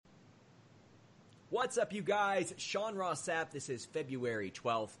What's up, you guys? Sean Ross Sapp. This is February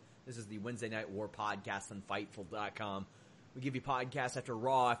 12th. This is the Wednesday Night War podcast on Fightful.com. We give you podcasts after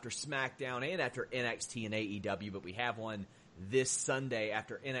Raw, after SmackDown, and after NXT and AEW, but we have one this Sunday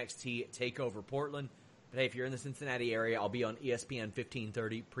after NXT TakeOver Portland. But hey, if you're in the Cincinnati area, I'll be on ESPN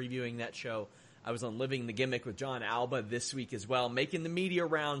 1530 previewing that show. I was on Living the Gimmick with John Alba this week as well, making the media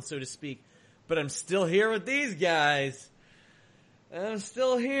round, so to speak. But I'm still here with these guys. I'm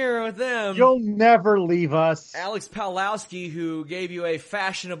still here with them. You'll never leave us. Alex Pawlowski, who gave you a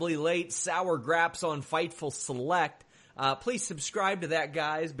fashionably late Sour Graps on Fightful Select. Please subscribe to that,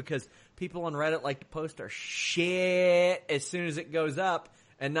 guys, because people on Reddit like to post our shit as soon as it goes up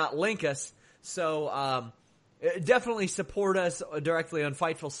and not link us. So definitely support us directly on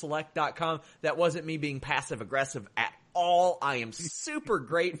FightfulSelect.com. That wasn't me being passive-aggressive at all. I am super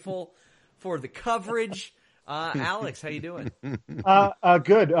grateful for the coverage. Alex, how you doing?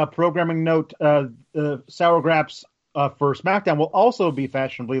 Good. Programming note, Sour Graps for SmackDown will also be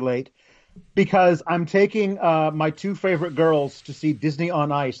fashionably late because I'm taking my two favorite girls to see Disney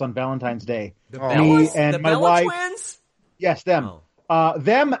on Ice on Valentine's Day. The Bellas? And the my Bella wife, twins? Yes, them. Oh.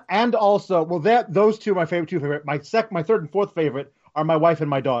 Them and also, those two are my two favorite. My third and fourth favorite are my wife and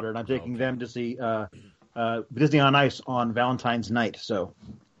my daughter, and I'm taking them to see Disney on Ice on Valentine's night. So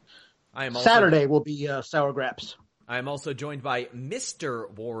Saturday will be Sour Graps. I am also joined by Mr.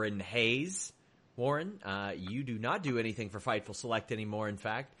 Warren Hayes. Warren, you do not do anything for Fightful Select anymore. In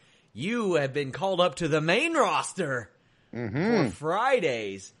fact, you have been called up to the main roster for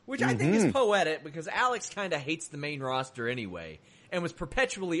Fridays, which I think is poetic because Alex kind of hates the main roster anyway and was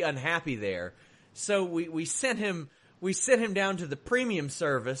perpetually unhappy there. So we sent him down to the premium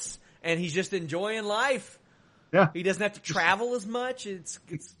service, and he's just enjoying life. Yeah, he doesn't have to travel as much. It's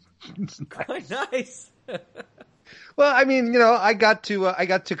quite nice. Well, I mean, I got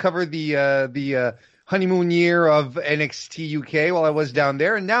to cover the honeymoon year of NXT UK while I was down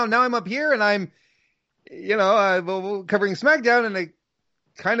there, and now I'm up here, and I'm, covering SmackDown, and I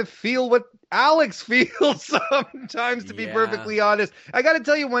kind of feel what Alex feels sometimes, to be perfectly honest. I got to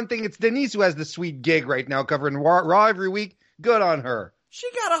tell you one thing: it's Denise who has the sweet gig right now, covering Raw every week. Good on her. She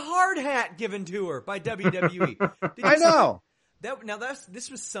got a hard hat given to her by WWE. I know. This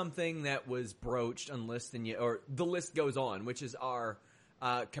was something that was broached on List and or The List Goes On, which is our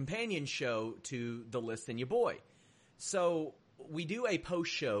companion show to The List and Your Boy. So we do a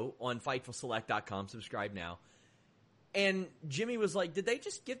post show on FightfulSelect.com. Subscribe now. And Jimmy was like, "Did they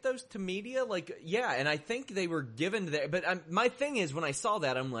just give those to media?" Like, yeah, and I think they were given to that. But my thing is, when I saw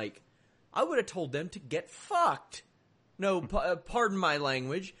that, I'm like, I would have told them to get fucked. No, pardon my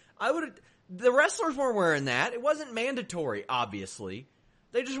language. The wrestlers weren't wearing that. It wasn't mandatory, obviously.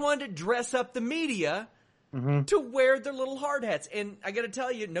 They just wanted to dress up the media to wear their little hard hats. And I got to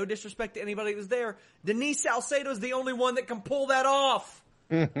tell you, no disrespect to anybody that was there, Denise Salcedo is the only one that can pull that off.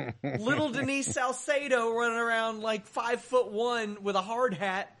 Little Denise Salcedo running around like 5'1" with a hard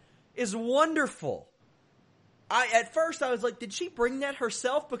hat is wonderful. At first I was like, did she bring that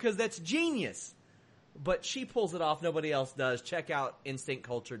herself? Because that's genius. But she pulls it off. Nobody else does. Check out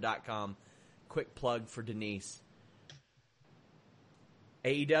InstinctCulture.com. Quick plug for Denise.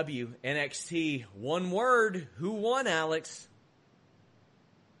 AEW, NXT, one word. Who won, Alex?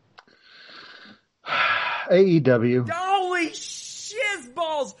 AEW. Holy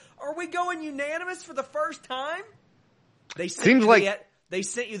shizzballs! Are we going unanimous for the first time? They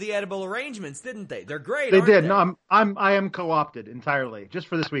sent you the edible arrangements, didn't they? They're great. They did. No, I am co-opted entirely, just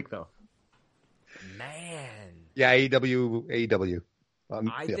for this week, though. Man. Yeah, AEW.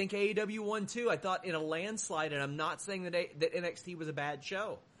 I think AEW won too. I thought in a landslide, and I'm not saying that NXT was a bad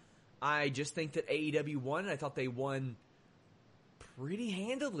show. I just think that AEW won, and I thought they won pretty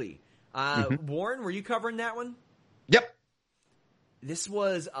handily. Warren, were you covering that one? Yep. This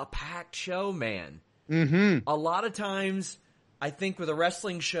was a packed show, man. A lot of times, I think with a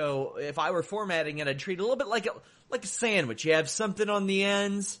wrestling show, if I were formatting it, I'd treat it a little bit like a sandwich. You have something on the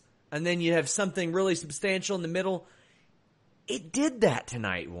ends, and then you have something really substantial in the middle. It did that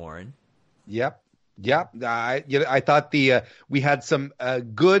tonight, Warren. Yep. I thought we had some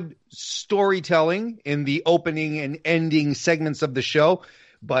good storytelling in the opening and ending segments of the show,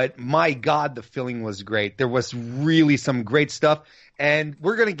 but my God, the filling was great. There was really some great stuff, and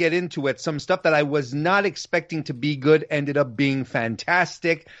we're going to get into it. Some stuff that I was not expecting to be good ended up being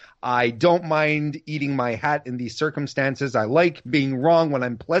fantastic. I don't mind eating my hat in these circumstances. I like being wrong when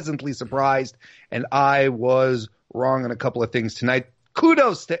I'm pleasantly surprised, and I was wrong on a couple of things tonight.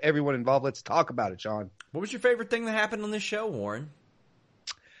 Kudos to everyone involved. Let's talk about it, Sean. What was your favorite thing that happened on this show, Warren?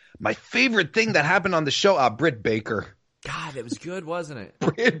 My favorite thing that happened on the show, Britt Baker. God, it was good, wasn't it?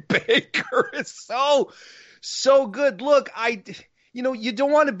 Britt Baker is so good. Look, you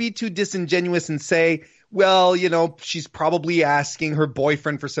don't want to be too disingenuous and say, well, she's probably asking her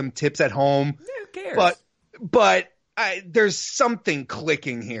boyfriend for some tips at home. Who cares? But there's something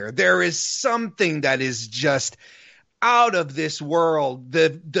clicking here. There is something that is just out of this world.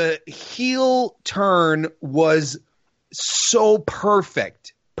 The heel turn was so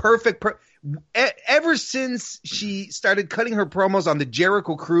perfect. Ever since she started cutting her promos on the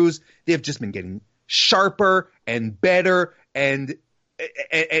Jericho Cruise, they have just been getting sharper and better and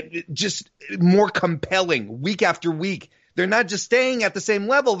just more compelling week after week. They're not just staying at the same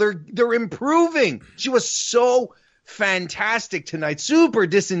level. They're improving. She was so fantastic tonight. Super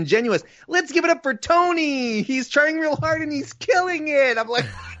disingenuous. Let's give it up for Tony. He's trying real hard and he's killing it. I'm like,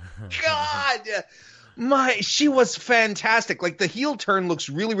 God, she was fantastic. Like the heel turn looks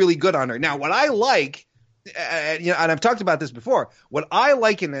really, really good on her. Now, what I like, and I've talked about this before, what I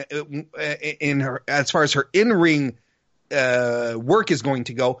like in her, as far as her in-ring work is going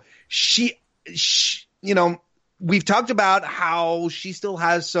to go, she we've talked about how she still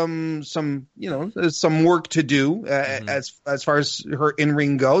has some work to do as far as her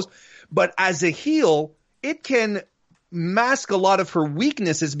in-ring goes. But as a heel, it can mask a lot of her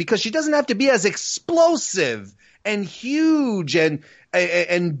weaknesses because she doesn't have to be as explosive and huge and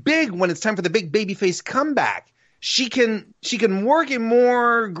big when it's time for the big babyface comeback. She can work in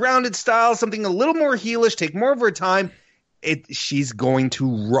more grounded style, something a little more heelish, take more of her time. She's going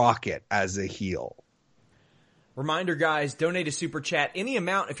to rock it as a heel. Reminder, guys, donate a super chat, any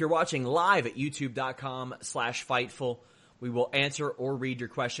amount if you're watching live at youtube.com/Fightful. We will answer or read your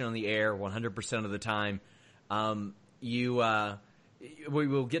question on the air 100% of the time. We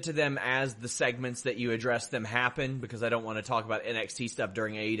will get to them as the segments that you address them happen, because I don't want to talk about NXT stuff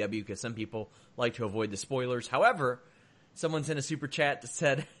during AEW because some people like to avoid the spoilers. However, someone sent a super chat that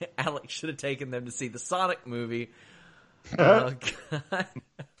said Alex should have taken them to see the Sonic movie. Oh,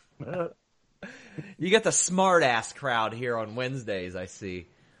 God. You get the smart ass crowd here on Wednesdays, I see.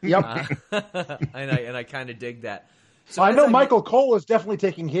 Yep. And I kind of dig that. So I know Michael Cole is definitely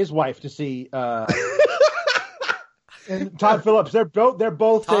taking his wife to see and Todd Phillips. They're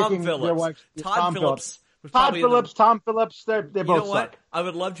both taking their wives. Todd Phillips. Tom Phillips. They both suck. I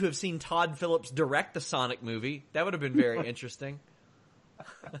would love to have seen Todd Phillips direct the Sonic movie. That would have been very interesting.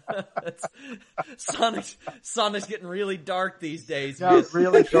 Sonic's getting really dark these days. Yeah,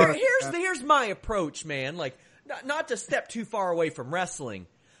 really dark. Here's my approach, man. Like, not to step too far away from wrestling.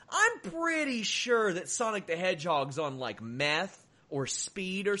 I'm pretty sure that Sonic the Hedgehog's on like meth or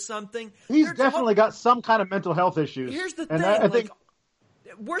speed or something. He's definitely got some kind of mental health issues. Here's the thing. I think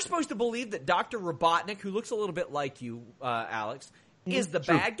we're supposed to believe that Dr. Robotnik, who looks a little bit like you, Alex, is the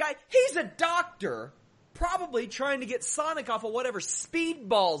bad guy. He's a doctor, probably trying to get Sonic off of whatever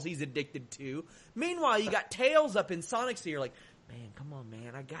speedballs he's addicted to. Meanwhile, you got Tails up in Sonic's ear like, man, come on,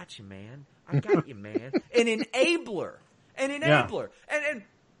 man. I got you, man. I got you, man. An enabler. And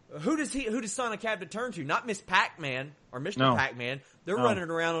who does Sonic have to turn to? Not Miss Pac-Man or Mr. Pac-Man. They're running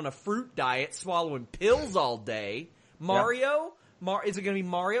around on a fruit diet, swallowing pills all day. Mario? Is it going to be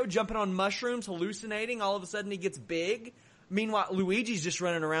Mario jumping on mushrooms, hallucinating? All of a sudden he gets big. Meanwhile, Luigi's just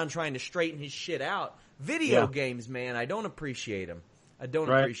running around trying to straighten his shit out. Video games, man, I don't appreciate them.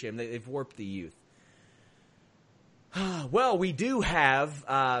 Appreciate them. They've warped the youth. Well, we do have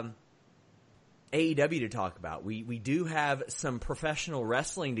AEW to talk about. We do have some professional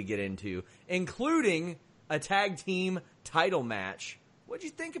wrestling to get into, including a tag team title match. What'd you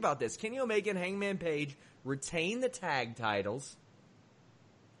think about this? Kenny Omega and Hangman Page retain the tag titles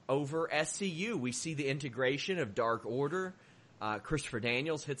over SCU. We see the integration of Dark Order. Christopher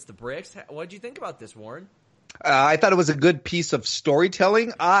Daniels hits the bricks. What'd you think about this, Warren? I thought it was a good piece of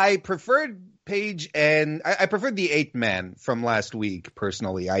storytelling. I preferred Page and I preferred the 8th man from last week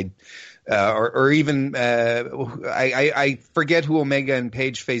personally. I forget who Omega and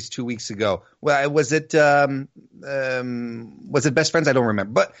Page faced 2 weeks ago. Well, was it Best Friends? I don't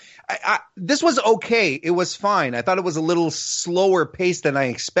remember. But this was okay. It was fine. I thought it was a little slower pace than I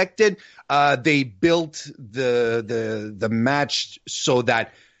expected. They built the match so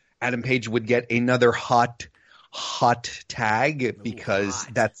that Adam Page would get another hot tag because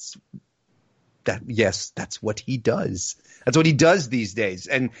that's what he does. That's what he does these days,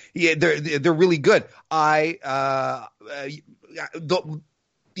 and they're really good. The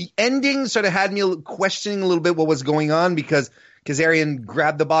ending sort of had me questioning a little bit what was going on because Kazarian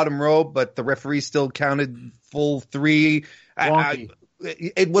grabbed the bottom rope, but the referee still counted full 3.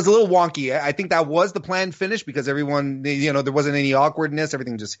 It was a little wonky. I think that was the planned finish because everyone, there wasn't any awkwardness.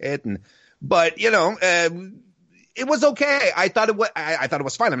 Everything just hit, but it was okay. I thought it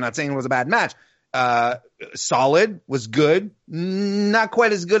was fine. I'm not saying it was a bad match. Solid, was good. Not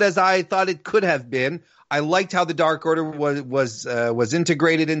quite as good as I thought it could have been. I liked how the Dark Order was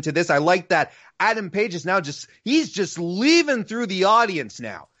integrated into this. I liked that Adam Page is now he's just leaving through the audience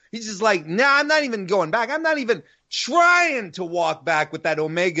now. He's just like, nah, I'm not even going back. I'm not even trying to walk back with that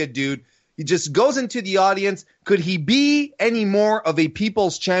Omega dude. He just goes into the audience. Could he be any more of a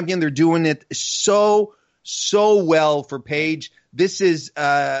people's champion? They're doing it so well for Page. This is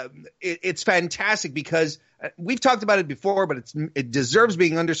it's fantastic because we've talked about it before, but it deserves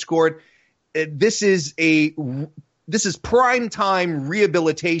being underscored. This is prime time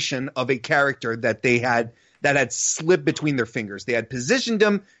rehabilitation of a character that had slipped between their fingers. They had positioned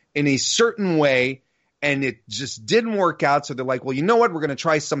him in a certain way, and it just didn't work out. So they're like, well, you know what? We're going to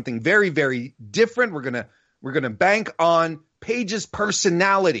try something very, very different. We're gonna bank on Page's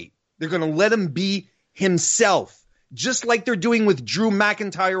personality. They're going to let him be himself. Just like they're doing with Drew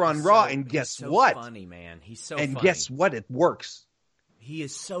McIntyre on Raw. And guess what? Funny, man. He's so funny. And guess what? It works. He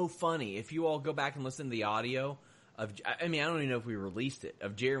is so funny. If you all go back and listen to the audio of, I don't even know if we released it,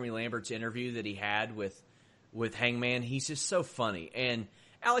 of Jeremy Lambert's interview that he had with Hangman, he's just so funny. And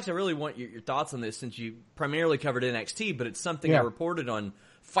Alex, I really want your thoughts on this since you primarily covered NXT, but it's something I reported on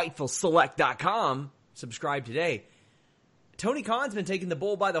FightfulSelect.com. Subscribe today. Tony Khan's been taking the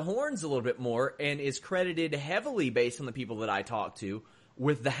bull by the horns a little bit more and is credited heavily, based on the people that I talked to,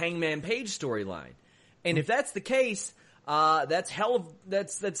 with the Hangman Page storyline. And if that's the case,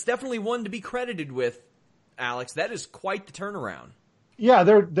 that's definitely one to be credited with, Alex. That is quite the turnaround. Yeah,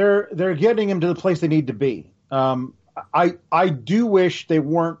 they're getting him to the place they need to be. I do wish they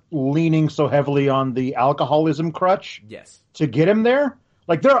weren't leaning so heavily on the alcoholism crutch. Yes. To get him there.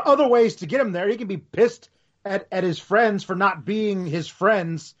 Like, there are other ways to get him there. He can be pissed at his friends for not being his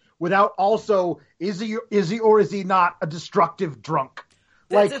friends without also, is he or is he not a destructive drunk?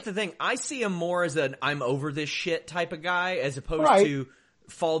 That's the thing. I see him more as an I'm over this shit type of guy as opposed to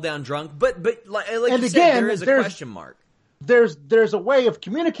fall down drunk. But like you said, there is a question mark. There's a way of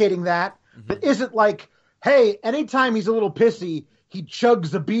communicating that that isn't like, hey, anytime he's a little pissy, he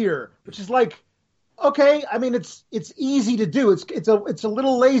chugs a beer, which is like, okay, I mean, it's easy to do. It's a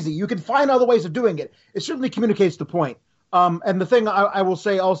little lazy. You can find other ways of doing it. It certainly communicates the point. And the thing I will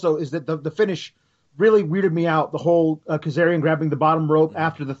say also is that the finish really weirded me out. The whole Kazarian grabbing the bottom rope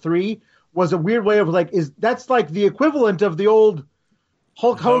after the 3 was a weird way of like, that's like the equivalent of the old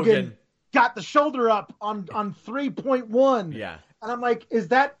Hulk Hogan got the shoulder up on 3.1. Yeah. And I'm like, is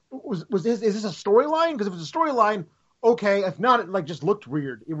this a storyline? Because if it's a storyline, okay. If not, it like just looked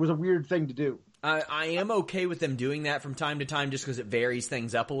weird. It was a weird thing to do. I am okay with them doing that from time to time just because it varies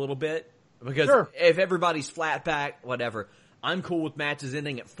things up a little bit. Because if everybody's flat back, whatever, I'm cool with matches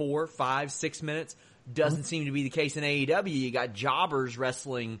ending at 4, 5, 6 minutes. Doesn't seem to be the case in AEW. You got jobbers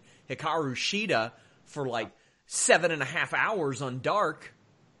wrestling Hikaru Shida for like 7.5 hours on Dark.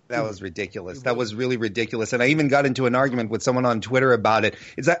 That was ridiculous. That was really ridiculous. And I even got into an argument with someone on Twitter about it.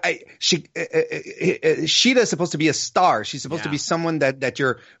 It's like Shida is supposed to be a star. She's supposed to be someone that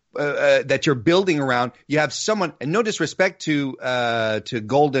you're building around. You have someone, and no disrespect to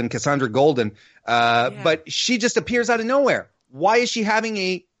Golden, Cassandra Golden, but she just appears out of nowhere. Why is she having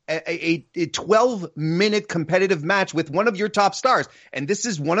a 12-minute competitive match with one of your top stars? And this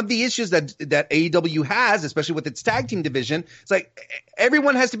is one of the issues that AEW has, especially with its tag team division. It's like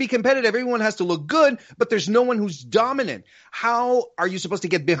everyone has to be competitive. Everyone has to look good, but there's no one who's dominant. How are you supposed to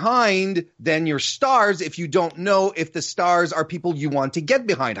get behind then your stars if you don't know if the stars are people you want to get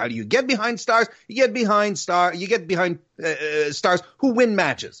behind? How do you get behind stars? You get behind stars who win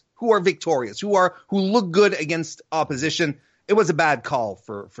matches, who are victorious, who look good against opposition. It was a bad call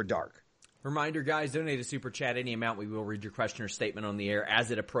for Dark. Reminder, guys, donate a super chat any amount. We will read your question or statement on the air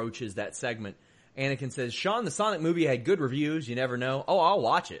as it approaches that segment. Anakin says, Sean, the Sonic movie had good reviews. You never know. Oh, I'll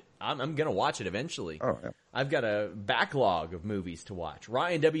watch it. I'm going to watch it eventually. Oh, yeah. I've got a backlog of movies to watch.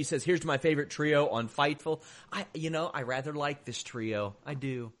 Ryan W. says, here's my favorite trio on Fightful. I rather like this trio. I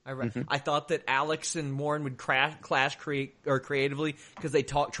do. I thought that Alex and Warren would clash creatively because they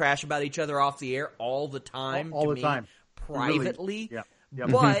talk trash about each other off the air all the time. All the time. Privately. Really, yeah.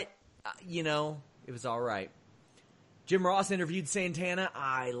 But, it was all right. Jim Ross interviewed Santana.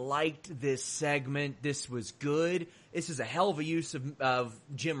 I liked this segment. This was good. This is a hell of a use of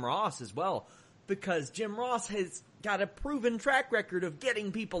Jim Ross as well, because Jim Ross has got a proven track record of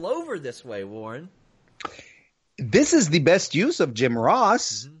getting people over this way, Warren. This is the best use of Jim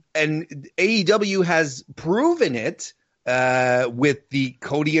Ross, and AEW has proven it with the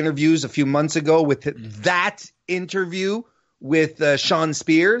Cody interviews a few months ago, with that interview with Sean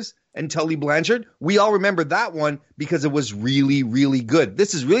Spears. and Tully Blanchard. We all remember that one because it was really, really good.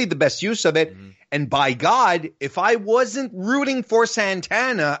 This is really the best use of it. Mm-hmm. And by God, if I wasn't rooting for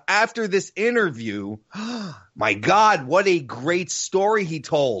Santana after this interview, my God, what a great story he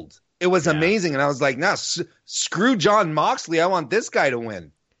told. It was amazing. And I was like, nah, screw Jon Moxley. I want this guy to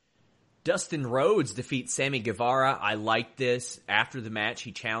win. Dustin Rhodes defeats Sammy Guevara. I like this. After the match,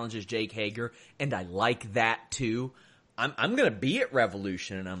 he challenges Jake Hager, and I like that too. I'm going to be at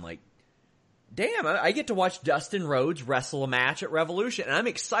Revolution, and I'm like, damn, I get to watch Dustin Rhodes wrestle a match at Revolution, and I'm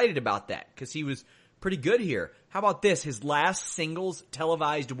excited about that because he was pretty good here. How about this? His last singles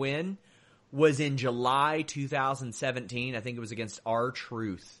televised win was in July 2017. I think it was against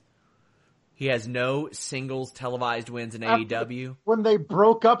R-Truth. He has no singles televised wins in AEW. When they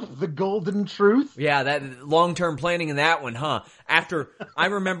broke up the Golden Truth? Yeah, that long-term planning in that one, huh? I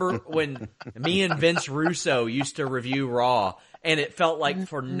remember when me and Vince Russo used to review Raw, and it felt like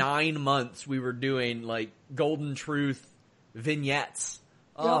for 9 months we were doing like Golden Truth vignettes.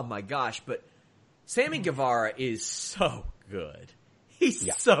 Oh my gosh, but Sammy Guevara is so good.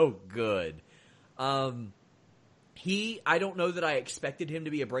 He's so good. I don't know that I expected him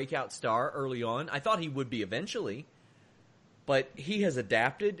to be a breakout star early on. I thought he would be eventually, but he has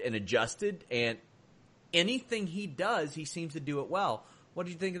adapted and adjusted, and anything he does, he seems to do it well. What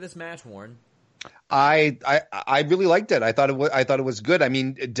did you think of this match, Warren? I really liked it. I thought it was good. I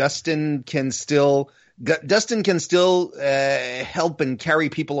mean, Dustin can still help and carry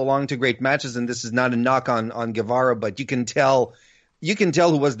people along to great matches, and this is not a knock on Guevara, but you can tell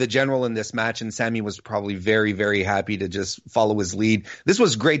who was the general in this match, and Sammy was probably very, very happy to just follow his lead. This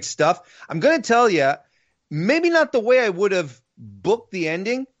was great stuff. I'm going to tell you, maybe not the way I would have booked the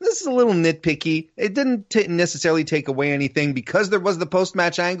ending. This is a little nitpicky. It didn't necessarily take away anything because there was the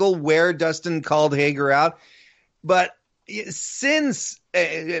post-match angle where Dustin called Hager out. But since,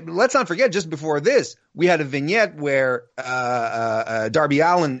 let's not forget, just before this, we had a vignette where Darby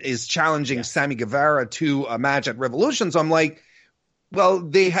Allin is challenging Sammy Guevara to a match at Revolution. So I'm like, well,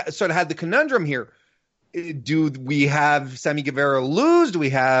 they sort of had the conundrum here. Do we have Sammy Guevara lose? Do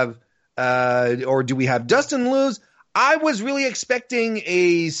we have Dustin lose? I was really expecting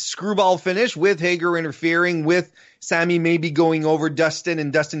a screwball finish with Hager interfering, with Sammy maybe going over Dustin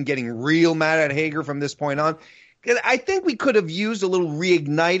and Dustin getting real mad at Hager from this point on. I think we could have used a little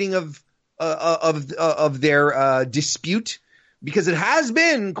reigniting of their dispute, because it has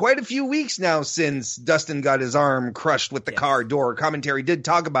been quite a few weeks now since Dustin got his arm crushed with the car door. Commentary did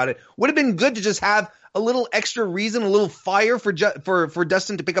talk about it. Would have been good to just have a little extra reason, a little fire for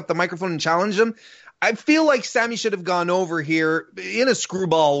Dustin to pick up the microphone and challenge him. I feel like Sammy should have gone over here in a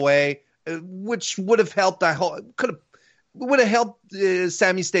screwball way, which would have helped. Would have helped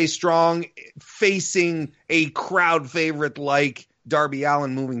Sammy stay strong, facing a crowd favorite like Darby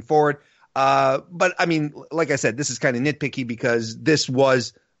Allin moving forward. But I mean, like I said, this is kind of nitpicky because this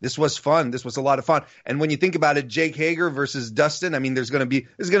was fun. This was a lot of fun. And when you think about it, Jake Hager versus Dustin, I mean, there's going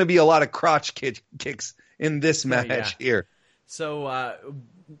to be a lot of crotch kicks in this match here. So,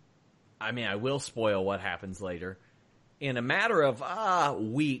 I mean, I will spoil what happens later. In a matter of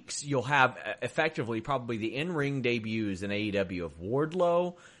weeks, you'll have effectively probably the in-ring debuts in AEW of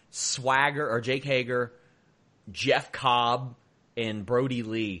Wardlow, Swagger, or Jake Hager, Jeff Cobb, and Brody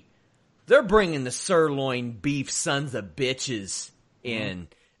Lee. They're bringing the sirloin beef sons of bitches in.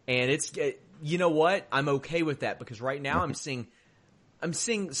 And it's, you know what? I'm okay with that because right now I'm seeing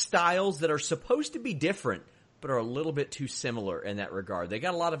styles that are supposed to be different, but are a little bit too similar in that regard. They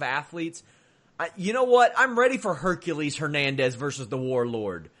got a lot of athletes. You know what? I'm ready for Hercules Hernandez versus the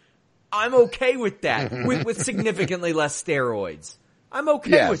Warlord. I'm okay with that, with significantly less steroids. I'm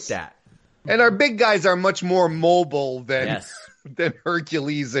okay with that. And our big guys are much more mobile than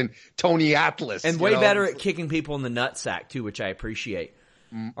Hercules and Tony Atlas. And way better at kicking people in the nutsack, too, which I appreciate.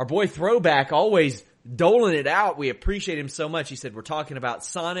 Our boy Throwback always doling it out. We appreciate him so much. He said, we're talking about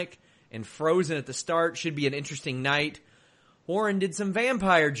Sonic and Frozen at the start. Should be an interesting night. Warren did some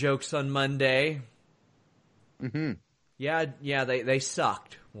vampire jokes on Monday. Mm-hmm. Yeah, they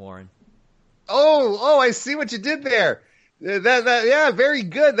sucked, Warren. Oh, I see what you did there. Yeah, very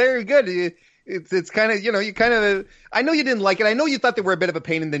good, very good. It's kind of, you kind of, I know you didn't like it. I know you thought they were a bit of a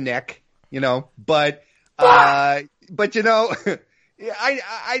pain in the neck, but I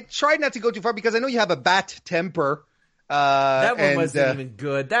tried not to go too far because I know you have a bat temper. That one wasn't even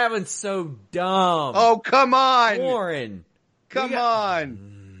good. That one's so dumb. Oh, come on, Warren. Come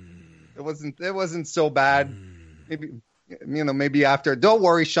on. It wasn't so bad. Maybe after. Don't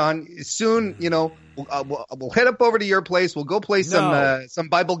worry, Sean. Soon, we'll head up over to your place. We'll go play some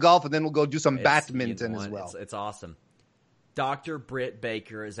Bible golf, and then we'll go do some badminton as well. It's awesome. Dr. Britt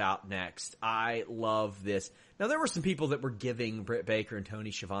Baker is out next. I love this. Now, there were some people that were giving Britt Baker and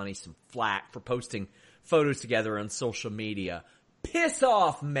Tony Schiavone some flack for posting photos together on social media. Piss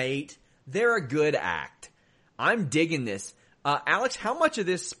off, mate. They're a good act. I'm digging this. Alex, how much of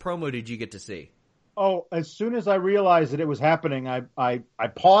this promo did you get to see? Oh, as soon as I realized that it was happening, I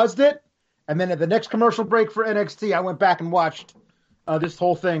paused it, and then at the next commercial break for NXT, I went back and watched this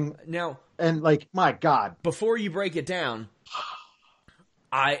whole thing. Now, and like, my God. Before you break it down,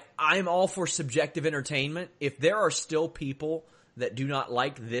 I'm all for subjective entertainment. If there are still people that do not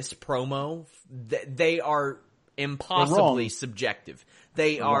like this promo, they are impossibly subjective.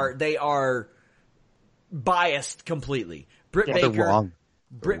 They are biased completely.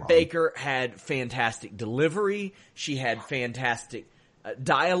 Britt Baker had fantastic delivery. She had fantastic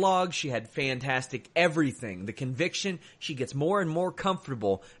dialogue. She had fantastic everything. The conviction. She gets more and more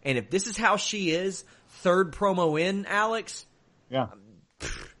comfortable. And if this is how she is, third promo in, Alex. Yeah.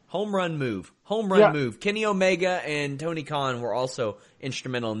 Home run move. Move. Kenny Omega and Tony Khan were also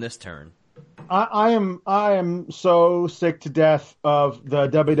instrumental in this turn. I am so sick to death of the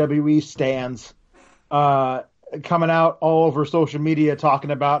WWE stans coming out all over social media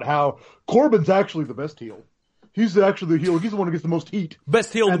talking about how Corbin's actually the best heel. He's actually the heel. He's the one who gets the most heat.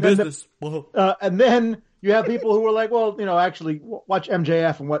 Best heel in the business. And then you have people who are like, well, actually watch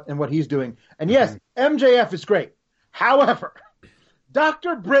MJF and what he's doing. And yes, MJF is great. However,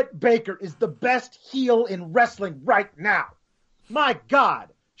 Dr. Britt Baker is the best heel in wrestling right now. My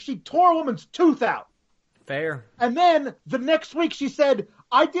God. She tore a woman's tooth out. Fair. And then the next week she said,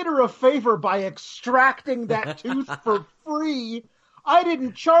 I did her a favor by extracting that tooth for free. I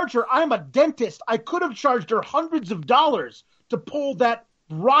didn't charge her. I'm a dentist. I could have charged her hundreds of dollars to pull that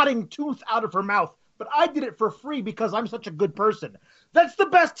rotting tooth out of her mouth. But I did it for free because I'm such a good person. That's the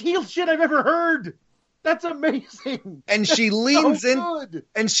best heel shit I've ever heard. That's amazing. And she leans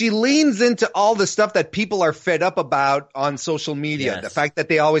into all the stuff that people are fed up about on social media. Yes. The fact that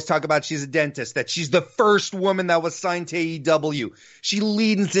they always talk about she's a dentist, that she's the first woman that was signed to AEW. She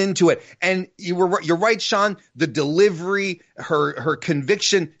leans into it. And you're right, Sean, the delivery, her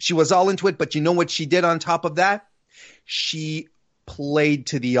conviction, she was all into it. But you know what she did on top of that? She played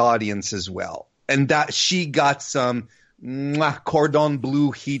to the audience as well. And that she got some cordon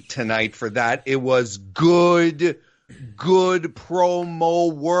bleu heat tonight for that. It was good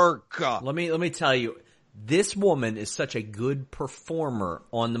promo work. Let me tell you, this woman is such a good performer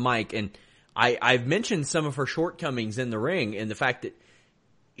on the mic, and I've mentioned some of her shortcomings in the ring, and the fact that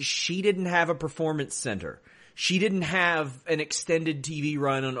she didn't have a performance center. She didn't have an extended TV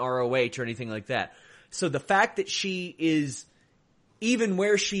run on ROH or anything like that. So the fact that she is even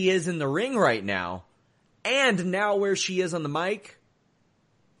where she is in the ring right now, and now where she is on the mic,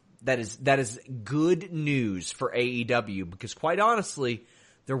 that is good news for AEW, because quite honestly,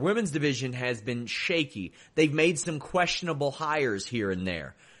 their women's division has been shaky. They've made some questionable hires here and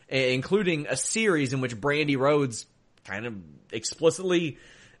there, including a series in which Brandy Rhodes kind of explicitly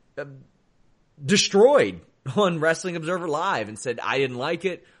destroyed on Wrestling Observer Live and said, I didn't like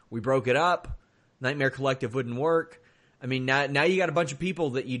it, we broke it up, Nightmare Collective wouldn't work. I mean, now you got a bunch of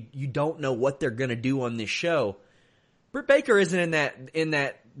people that you don't know what they're going to do on this show. Britt Baker isn't in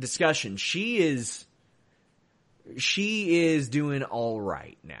that discussion. She is doing all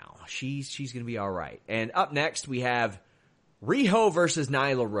right now. She's going to be all right. And up next we have Riho versus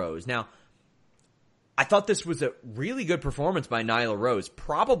Nyla Rose. Now, I thought this was a really good performance by Nyla Rose,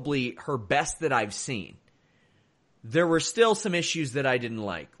 probably her best that I've seen. There were still some issues that I didn't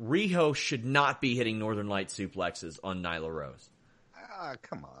like. Riho should not be hitting Northern Light suplexes on Nyla Rose.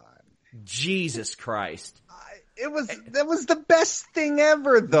 Come on. Jesus Christ. That was the best thing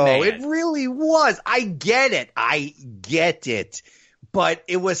ever, though. Man. It really was. I get it. But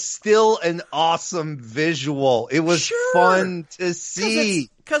it was still an awesome visual. It was fun to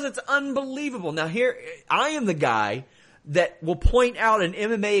see. Because it's unbelievable. Now here, I am the guy that will point out an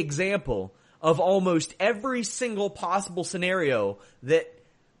MMA example of almost every single possible scenario that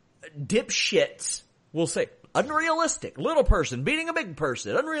dipshits will say, unrealistic, little person beating a big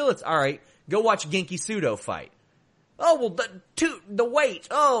person, unrealistic. All right, go watch Genki Sudo fight. Oh, well, the weight.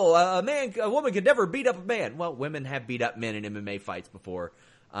 Oh, a woman could never beat up a man. Well, women have beat up men in MMA fights before.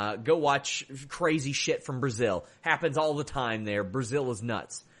 Go watch crazy shit from Brazil. Happens all the time there. Brazil is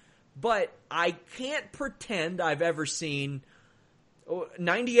nuts. But I can't pretend I've ever seen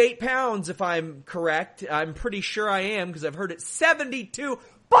 98 pounds, if I'm correct. I'm pretty sure I am, because I've heard it 72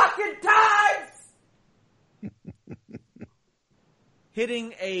 fucking times!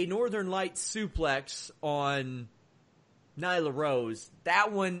 Hitting a Northern Lights suplex on Nyla Rose,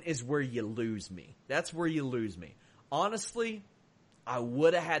 that one is where you lose me. That's where you lose me. Honestly, I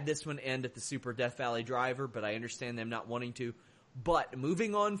would have had this one end at the Super Death Valley Driver, but I understand them not wanting to. But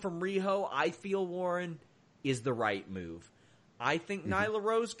moving on from Riho, I feel, Warren, is the right move. I think Nyla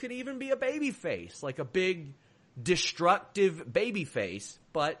Rose could even be a babyface, like a big, destructive babyface,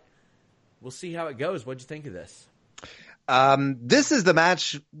 but we'll see how it goes. What'd you think of this? This is the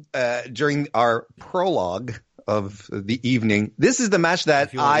match during our prologue of the evening. This is the match that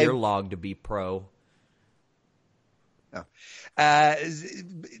if you want your log to be pro.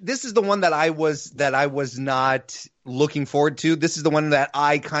 This is the one that I was not looking forward to. This is the one that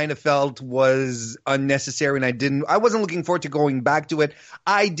I kind of felt was unnecessary, and I wasn't looking forward to going back to it.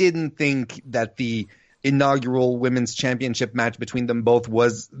 I didn't think that the inaugural women's championship match between them both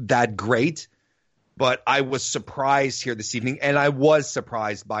was that great, but I was surprised here this evening, and I was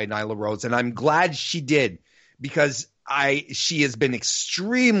surprised by Nyla Rose, and I'm glad she did, because she has been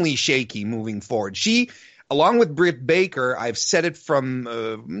extremely shaky moving forward. She, along with Britt Baker, I've said it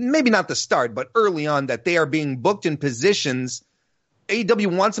from maybe not the start, but early on, that they are being booked in positions.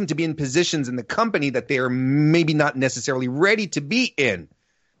 AEW wants them to be in positions in the company that they are maybe not necessarily ready to be in.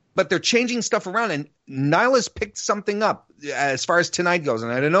 But they're changing stuff around, and Nyla's picked something up as far as tonight goes. And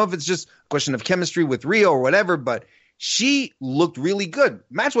I don't know if it's just a question of chemistry with Rio or whatever, but she looked really good.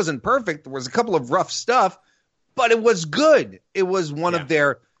 Match wasn't perfect. There was a couple of rough stuff, but it was good. It was one of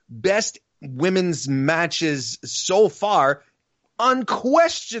their best women's matches so far.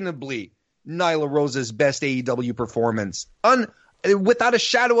 Unquestionably, Nyla Rose's best AEW performance. Without a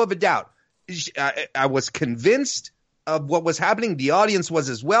shadow of a doubt. I was convinced of what was happening. The audience was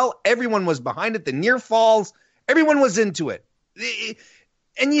as well. Everyone was behind it. The near falls, everyone was into it.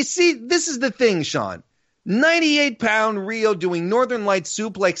 And you see, this is the thing, Sean. 98-pound Rio doing Northern Light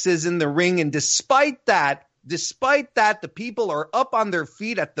suplexes in the ring, and despite that, the people are up on their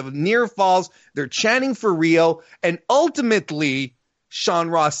feet at the near falls. They're chanting for Rio, and ultimately, Sean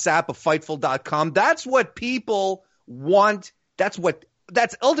Ross Sapp of Fightful.com, that's what people want. That's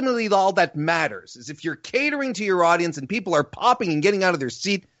ultimately all that matters, is if you're catering to your audience and people are popping and getting out of their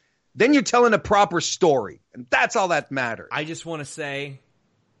seat, then you're telling a proper story. And that's all that matters. I just want to say,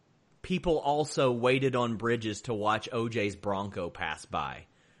 people also waited on bridges to watch OJ's Bronco pass by.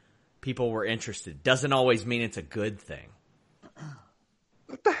 People were interested. Doesn't always mean it's a good thing.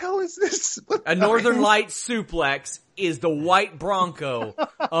 What the hell is this? A Northern Light suplex is the white Bronco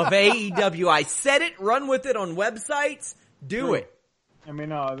of AEW. I said it. Run with it on websites. Do it. I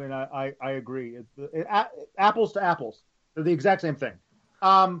mean, I agree. Apples to apples. They're the exact same thing.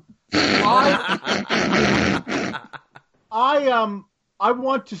 I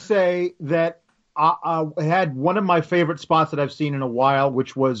want to say that I had one of my favorite spots that I've seen in a while,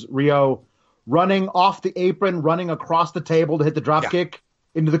 which was Rio running off the apron, running across the table to hit the drop kick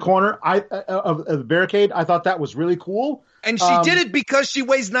into the corner of the barricade. I thought that was really cool. And she did it because she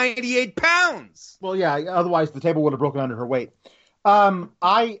weighs 98 pounds. Well, yeah. Otherwise, the table would have broken under her weight. I'm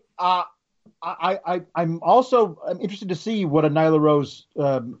interested to see what a Nyla Rose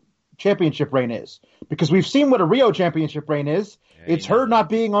championship reign is, because we've seen what a Rio championship reign is. It's her not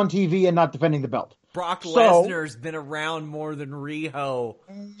being on TV and not defending the belt. Brock Lesnar's been around more than Riho.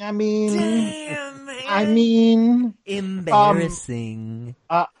 I mean, damn, man. Embarrassing.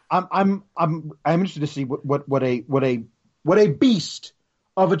 I'm interested to see what a beast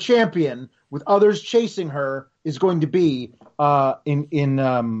of a champion with others chasing her is going to be in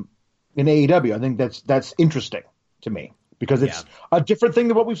AEW. I think that's interesting to me, because it's a different thing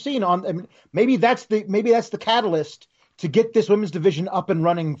than what we've seen on. I mean, maybe that's the catalyst to get this women's division up and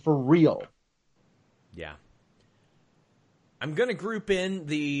running for real. Yeah. I'm going to group in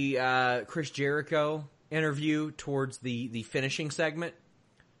the Chris Jericho interview towards the finishing segment.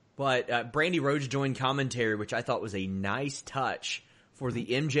 But Brandy Rhodes joined commentary, which I thought was a nice touch for the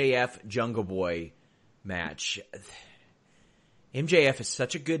MJF Jungle Boy match. MJF is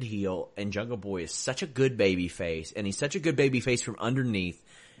such a good heel, and Jungle Boy is such a good babyface, and he's such a good babyface from underneath.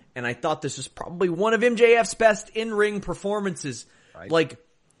 And I thought this was probably one of MJF's best in-ring performances. Right. Like,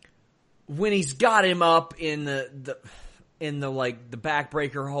 when he's got him up in the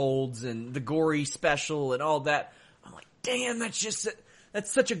backbreaker holds and the gory special and all that, I'm like, damn, that's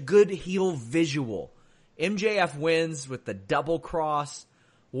such a good heel visual. MJF wins with the double cross.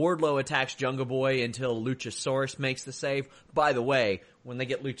 Wardlow attacks Jungle Boy until Luchasaurus makes the save. By the way, when they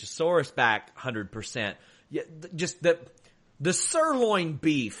get Luchasaurus back 100%, just the sirloin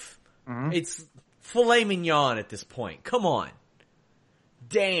beef, it's filet mignon at this point. Come on.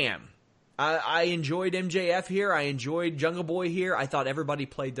 Damn. I enjoyed MJF here. I enjoyed Jungle Boy here. I thought everybody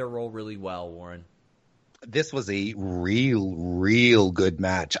played their role really well, Warren. This was a real good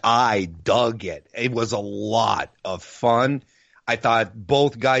match. I dug it. It was a lot of fun. I thought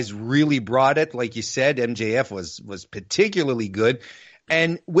both guys really brought it. Like you said, MJF was particularly good,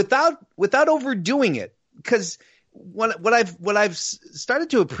 and without overdoing it. Because what I've started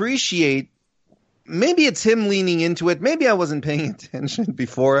to appreciate, maybe it's him leaning into it. Maybe I wasn't paying attention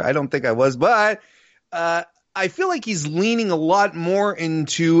before. I don't think I was, but I feel like he's leaning a lot more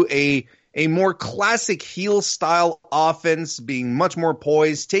into a more classic heel style offense, being much more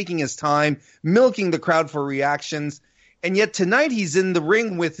poised, taking his time, milking the crowd for reactions. And yet tonight he's in the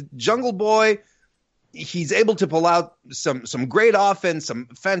ring with Jungle Boy. He's able to pull out some great offense, some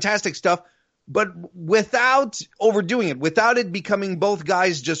fantastic stuff, but without overdoing it, without it becoming both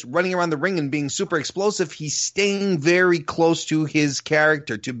guys just running around the ring and being super explosive. He's staying very close to his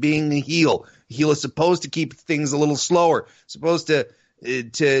character, to being a heel. Heel is supposed to keep things a little slower, supposed to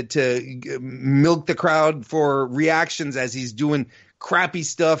milk the crowd for reactions as he's doing crappy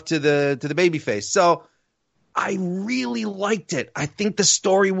stuff to the babyface. So I really liked it. I think the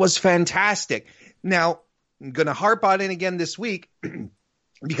story was fantastic. Now, I'm going to harp on it again this week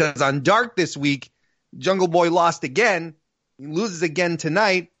because on Dark this week, Jungle Boy lost again. He loses again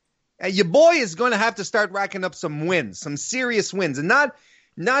tonight. And your boy is going to have to start racking up some wins, some serious wins, and not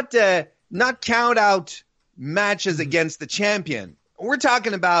count out matches against the champion. We're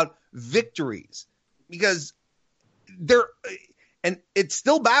talking about victories because and it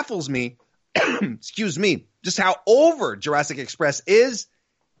still baffles me, excuse me, just how over Jurassic Express is,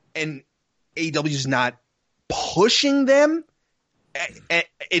 and AEW is not pushing them.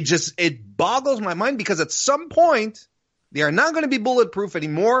 It boggles my mind because at some point they are not going to be bulletproof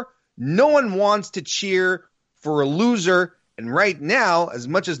anymore. No one wants to cheer for a loser, and right now, as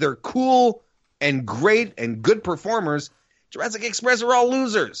much as they're cool and great and good performers, Jurassic Express are all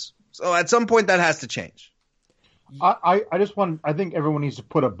losers. So at some point that has to change. I think everyone needs to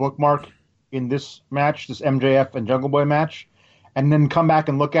put a bookmark in this match, this MJF and Jungle Boy match, and then come back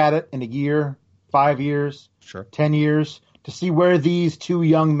and look at it in a year, 5 years, sure, 10 years, to see where these two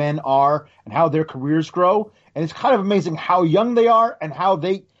young men are and how their careers grow. And it's kind of amazing how young they are and how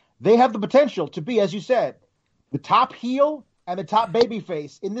they have the potential to be, as you said, the top heel and the top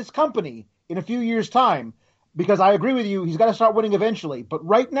babyface in this company in a few years' time. Because I agree with you, he's got to start winning eventually. But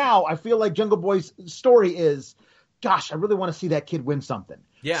right now, I feel like Jungle Boy's story is, gosh, I really want to see that kid win something.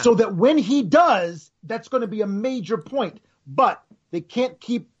 Yeah. So that when he does, that's going to be a major point. But they can't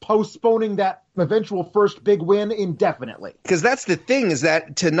keep postponing that eventual first big win indefinitely. Because that's the thing, is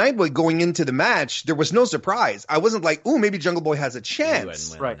that tonight, going into the match, there was no surprise. I wasn't like, ooh, maybe Jungle Boy has a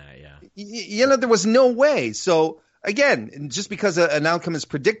chance. Right. That, yeah. There was no way. So, again, just because an outcome is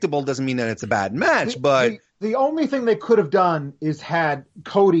predictable doesn't mean that it's a bad match. The only thing they could have done is had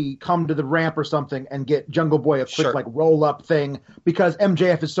Cody come to the ramp or something and get Jungle Boy a quick roll up thing, because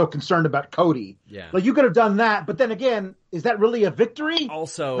MJF is so concerned about Cody. Yeah. Like, you could have done that, but then again, is that really a victory?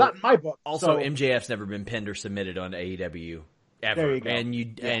 Also, not in my book. Also, MJF's never been pinned or submitted on AEW ever. There you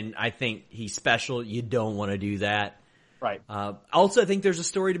go. And I think he's special. You don't want to do that. Right. Also, I think there's a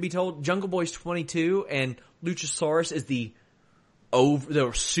story to be told. Jungle Boy's 22, and Luchasaurus is the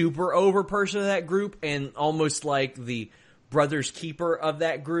super over person of that group, and almost like the brother's keeper of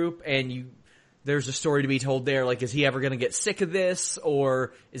that group. And there's a story to be told there. Like, is he ever going to get sick of this,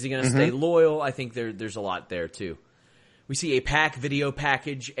 or is he going to stay loyal? I think there's a lot there too. We see a Pac video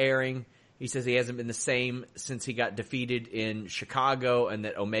package airing. He says he hasn't been the same since he got defeated in Chicago, and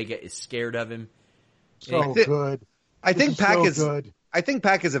that Omega is scared of him. Good. I think Pac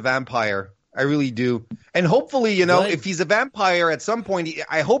is a vampire. I really do. And hopefully, if he's a vampire at some point,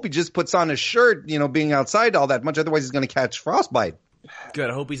 I hope he just puts on a shirt, being outside all that much. Otherwise, he's going to catch frostbite. Good.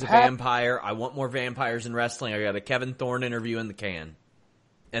 I hope he's a vampire. I want more vampires in wrestling. I got a Kevin Thorne interview in the can.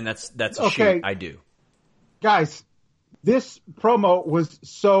 And that's a shoot. I do. Guys, this promo was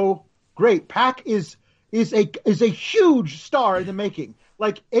so great. Pac is a huge star in the making.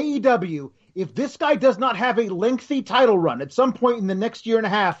 Like, AEW, if this guy does not have a lengthy title run at some point in the next year and a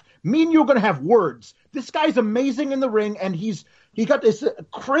half, me and you are going to have words. This guy's amazing in the ring, and he got this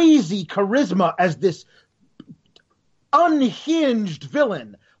crazy charisma as this unhinged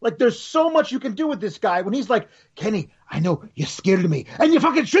villain. Like, there's so much you can do with this guy when he's like, Kenny, I know you're scared of me, and you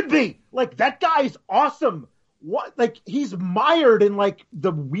fucking should be. Like, that guy's awesome. What? Like, he's mired in, like,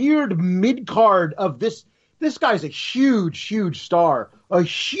 the weird mid-card of this. This guy's a huge star. A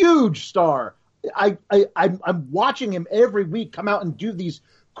huge star. I'm watching him every week come out and do these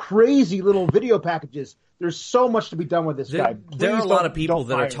crazy little video packages. There's so much to be done with this guy. There are a lot of people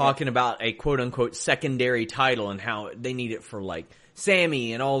that are talking about a quote-unquote secondary title and how they need it for, like,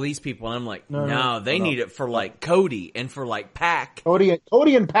 Sammy and all these people. And I'm like, no, they no. need it for like Cody and for like Pac.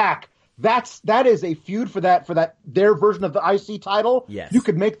 Cody and Pac. That is a feud for their version of the IC title. Yes. You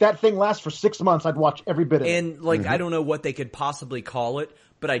could make that thing last for 6 months. I'd watch every bit of it. And like, I don't know what they could possibly call it,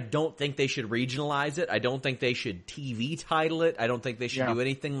 but I don't think they should regionalize it. I don't think they should TV title it. I don't think they should do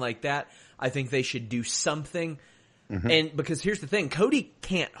anything like that. I think they should do something. And because here's the thing, Cody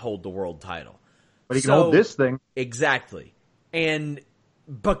can't hold the world title. But he can hold this thing. Exactly. And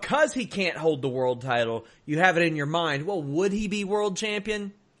because he can't hold the world title, you have it in your mind, well, would he be world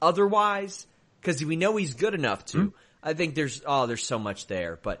champion otherwise? Because we know he's good enough to. I think there's so much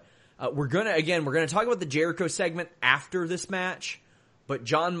there. But we're going to talk about the Jericho segment after this match. But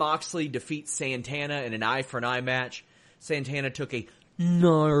Jon Moxley defeats Santana in an eye for an eye match. Santana took a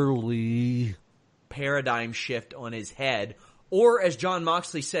gnarly paradigm shift on his head. Or as Jon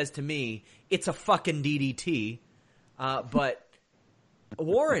Moxley says to me, it's a fucking DDT. But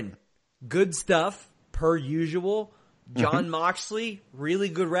Warren, good stuff per usual. Jon Moxley, really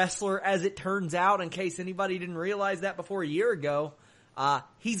good wrestler as it turns out, in case anybody didn't realize that before a year ago.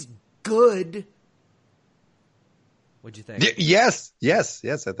 He's good. What'd you think? Yes. I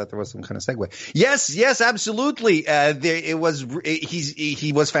thought there was some kind of segue. Yes, absolutely.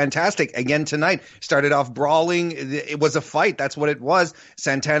 He was fantastic again tonight. Started off brawling. It was a fight. That's what it was.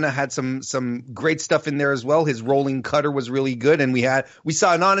 Santana had some great stuff in there as well. His rolling cutter was really good, and we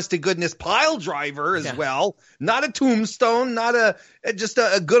saw an honest to goodness pile driver as well. Not a tombstone, just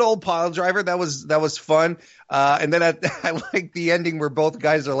a good old pile driver. That was fun. And then I like the ending where both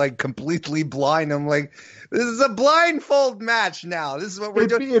guys are like completely blind. I'm like, this is a blindfold match now. This is what we're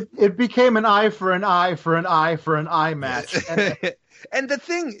doing. It became an eye for an eye for an eye for an eye match. And the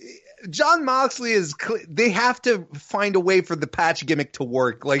thing, Jon Moxley they have to find a way for the patch gimmick to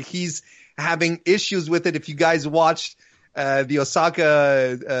work. Like, he's having issues with it. If you guys watched the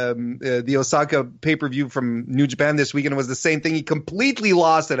Osaka pay-per-view from New Japan this weekend, it was the same thing. He completely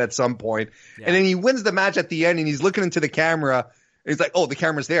lost it at some point. And then he wins the match at the end, and he's looking into the camera. And he's like, oh, the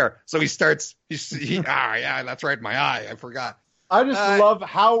camera's there. So he starts, yeah, that's right, my eye. I forgot. I just love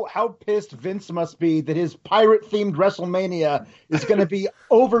how pissed Vince must be that his pirate-themed WrestleMania is going to be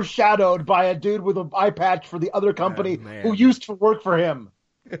overshadowed by a dude with an eye patch for the other company who used to work for him.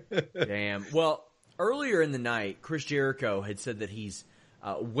 Damn. Well, earlier in the night, Chris Jericho had said that he's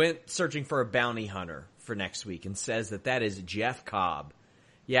went searching for a bounty hunter for next week and says that is Jeff Cobb.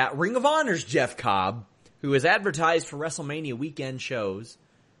 Yeah, Ring of Honor's Jeff Cobb, who has advertised for WrestleMania weekend shows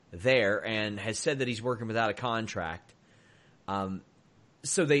there and has said that he's working without a contract.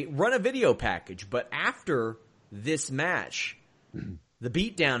 So they run a video package, but after this match, the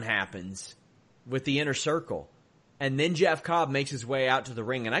beatdown happens with the Inner Circle. And then Jeff Cobb makes his way out to the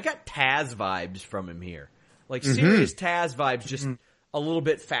ring, and I got Taz vibes from him here. Like, serious Taz vibes, just a little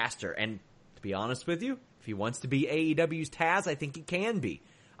bit faster. And to be honest with you, if he wants to be AEW's Taz, I think he can be.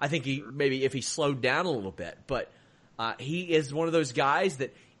 I think maybe if he slowed down a little bit. But he is one of those guys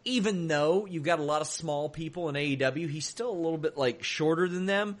that, even though you've got a lot of small people in AEW, he's still a little bit, like, shorter than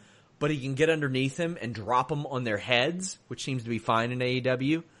them. But he can get underneath them and drop them on their heads, which seems to be fine in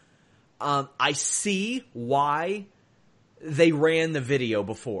AEW. I see why they ran the video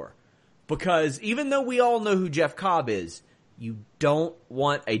before. Because even though we all know who Jeff Cobb is, you don't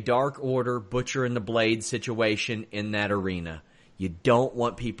want a Dark Order Butcher and the Blade situation in that arena. You don't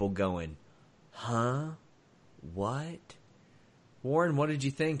want people going, huh? What? Warren, what did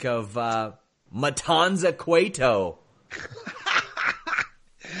you think of Matanza Cueto?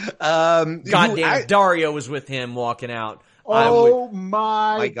 Goddamn, Dario was with him walking out. Oh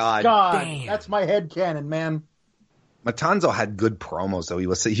my God! Damn. That's my headcanon, man. Matanzo had good promos, though. He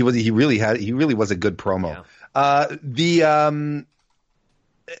really was a good promo. Yeah.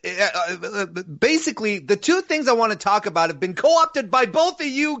 Basically, the two things I want to talk about have been co-opted by both of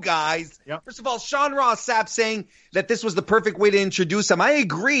you guys. Yep. First of all, Sean Ross Sapp saying that this was the perfect way to introduce him. I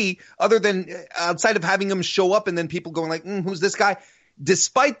agree, other than outside of having him show up and then people going like, who's this guy?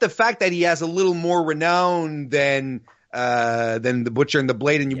 Despite the fact that he has a little more renown than the Butcher and the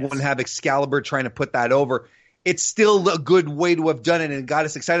Blade, and you wouldn't have Excalibur trying to put that over. It's still a good way to have done it and got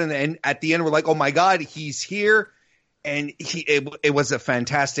us excited. And at the end, we're like, oh my God, he's here. And it was a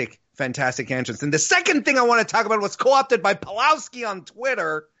fantastic entrance. And the second thing I want to talk about was co-opted by Pulowski on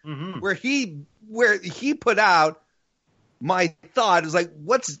Twitter, where he put out my thought. It was like,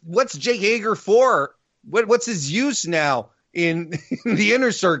 what's Jake Hager for? What's his use now in the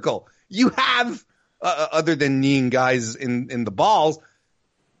Inner Circle? You have, other than kneeing guys in the balls,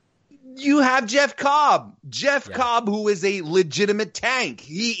 you have Jeff Cobb. Cobb, who is a legitimate tank.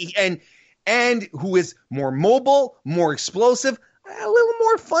 And who is more mobile, more explosive. a little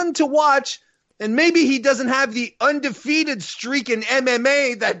more fun to watch. And maybe he doesn't have the undefeated streak in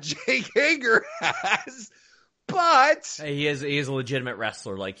MMA that Jake Hager has, but he is a legitimate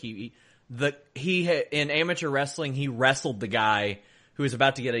wrestler. Like he in amateur wrestling, he wrestled the guy who was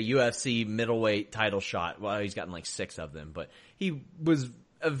about to get a UFC middleweight title shot. Well, he's gotten like 6 of them, but he was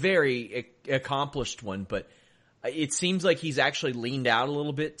a very accomplished one. But it seems like he's actually leaned out a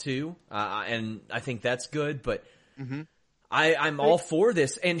little bit too, and I think that's good. But I'm all for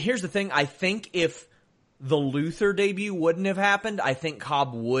this. And here's the thing. I think if the Luther debut wouldn't have happened, I think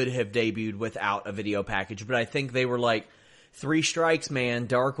Cobb would have debuted without a video package. But I think they were like, 3 strikes, man.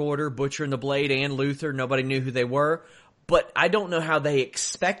 Dark Order, Butcher and the Blade, and Luther. Nobody knew who they were. But I don't know how they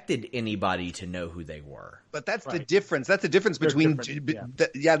expected anybody to know who they were. But that's the difference. That's the difference between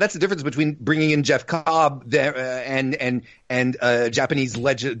that's the difference between bringing in Jeff Cobb and Japanese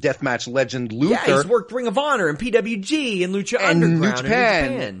deathmatch legend Luther. Yeah, he's worked Ring of Honor and PWG and Lucha Underground New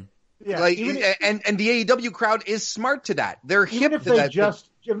Japan. Yeah, like and the AEW crowd is smart to that. They're hip to that.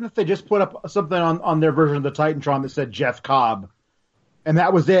 Even if they just put up something on their version of the Titantron that said Jeff Cobb, and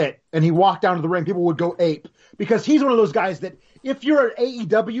that was it, and he walked down to the ring, people would go ape. Because he's one of those guys that if you're an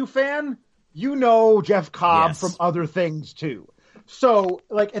AEW fan, you know Jeff Cobb from other things too. So,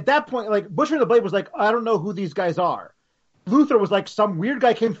 like, at that point, like, Butcher and the Blade was like, I don't know who these guys are. Luther was like, some weird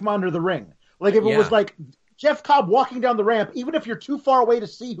guy came from under the ring. Like, if it was like Jeff Cobb walking down the ramp, even if you're too far away to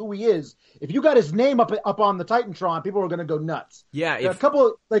see who he is, if you got his name up on the Titantron, people are going to go nuts. Yeah. A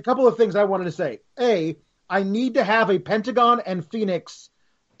couple of things I wanted to say. A, I need to have a Pentagon and Phoenix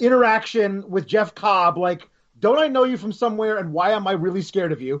interaction with Jeff Cobb. Like, don't I know you from somewhere, and why am I really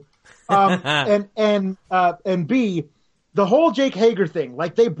scared of you? And B, the whole Jake Hager thing.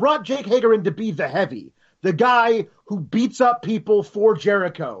 Like, they brought Jake Hager in to be the heavy, the guy who beats up people for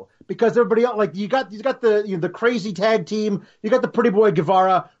Jericho. Because everybody else, like, you got the crazy tag team, you got the Pretty Boy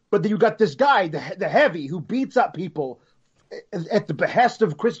Guevara, but then you got this guy, the heavy, who beats up people at the behest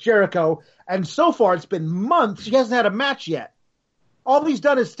of Chris Jericho. And so far, it's been months. He hasn't had a match yet. All he's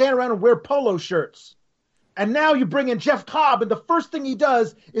done is stand around and wear polo shirts. And now you bring in Jeff Cobb, and the first thing he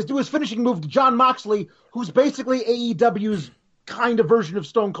does is do his finishing move to Jon Moxley, who's basically AEW's kind of version of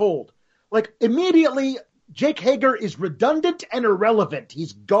Stone Cold. Like, immediately, Jake Hager is redundant and irrelevant.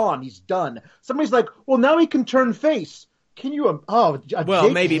 He's gone. He's done. Somebody's like, well, now he can turn face. Can you?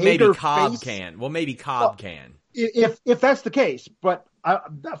 Jake maybe Hager Cobb face? can. Well, maybe Cobb can. If that's the case, but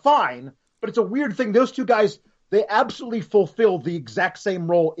fine. But it's a weird thing. Those two guys, they absolutely fulfill the exact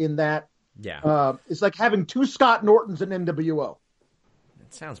same role in that. Yeah. It's like having 2 Scott Nortons in NWO.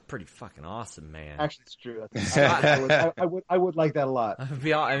 That sounds pretty fucking awesome, man. Actually, it's true. I would like that a lot.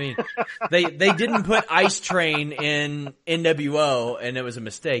 I mean, they didn't put Ice Train in NWO, and it was a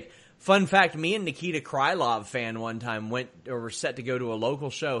mistake. Fun fact, me and Nikita Krylov fan one time were set to go to a local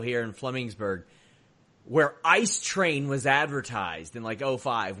show here in Flemingsburg where Ice Train was advertised in like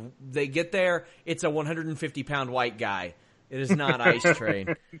 2005. They get there, it's a 150-pound white guy. It is not Ice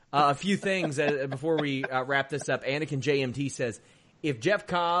Train. A few things before we wrap this up. Anakin JMT says, if Jeff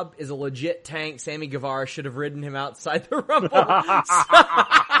Cobb is a legit tank, Sammy Guevara should have ridden him outside the Rumble.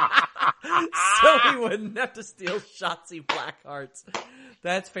 so he wouldn't have to steal Shotzi Blackhearts.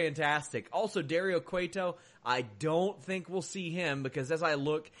 That's fantastic. Also, Dario Cueto, I don't think we'll see him because as I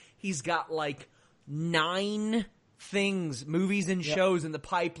look, he's got like 9 movies and shows in the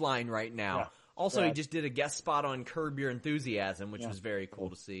pipeline right now. Yeah. Also, he just did a guest spot on Curb Your Enthusiasm, which was very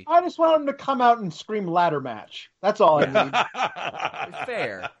cool to see. I just want him to come out and scream ladder match. That's all I need.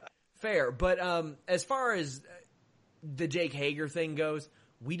 Fair. But as far as the Jake Hager thing goes,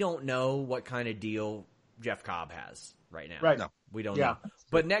 we don't know what kind of deal Jeff Cobb has right now. Right. No. We don't know.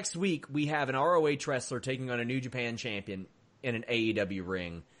 But next week, we have an ROH wrestler taking on a New Japan champion in an AEW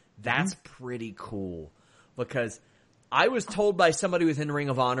ring. That's pretty cool because I was told by somebody within Ring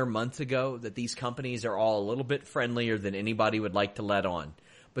of Honor months ago that these companies are all a little bit friendlier than anybody would like to let on.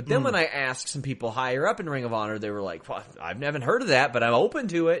 But then when I asked some people higher up in Ring of Honor, they were like, well, I've never heard of that, but I'm open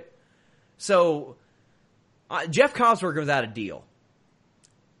to it. So Jeff Cobb's working without a deal.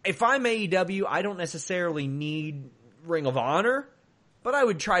 If I'm AEW, I don't necessarily need Ring of Honor, but I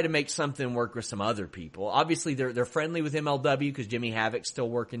would try to make something work with some other people. Obviously, they're friendly with MLW because Jimmy Havoc's still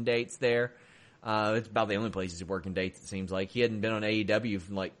working dates there. It's about the only place he's working dates, it seems like. He hadn't been on AEW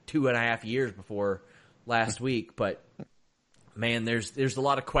for like 2.5 years before last week. But, man, there's a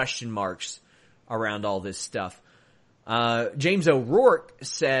lot of question marks around all this stuff. James O'Rourke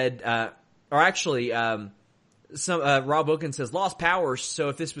said, Rob Wilkins says, lost powers, so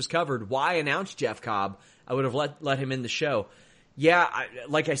if this was covered, why announce Jeff Cobb? I would have let him in the show. Yeah,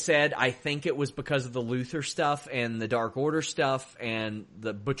 like I said, I think it was because of the Luther stuff and the Dark Order stuff and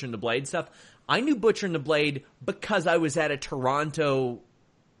the Butcher and the Blade stuff. I knew Butcher and the Blade because I was at a Toronto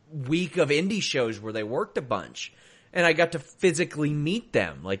week of indie shows where they worked a bunch. And I got to physically meet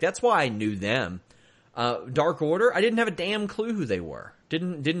them. Like, that's why I knew them. Dark Order, I didn't have a damn clue who they were.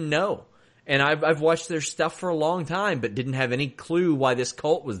 Didn't know. And I've watched their stuff for a long time, but didn't have any clue why this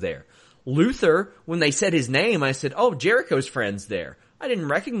cult was there. Luther, when they said his name, I said, oh, Jericho's friend's there. I didn't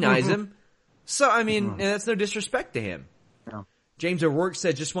recognize him. So, I mean, and that's no disrespect to him. No. James O'Rourke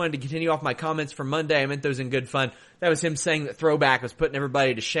said, just wanted to continue off my comments from Monday. I meant those in good fun. That was him saying that Throwback was putting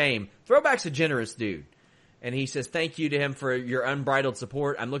everybody to shame. Throwback's a generous dude. And he says, thank you to him for your unbridled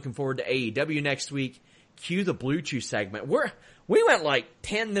support. I'm looking forward to AEW next week. Cue the Blue Chew segment. We went like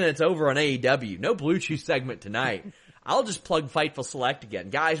 10 minutes over on AEW. No Blue Chew segment tonight. I'll just plug Fightful Select again.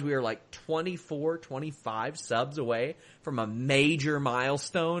 Guys, we are like 24, 25 subs away from a major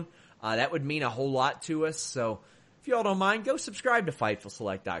milestone. That would mean a whole lot to us. So if y'all don't mind, go subscribe to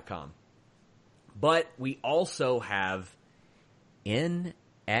FightfulSelect.com. But we also have NXT.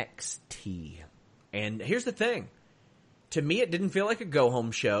 And here's the thing. To me, it didn't feel like a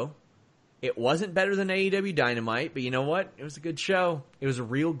go-home show. It wasn't better than AEW Dynamite, but you know what? It was a good show. It was a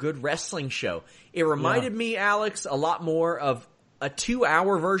real good wrestling show. It reminded me, Alex, a lot more of a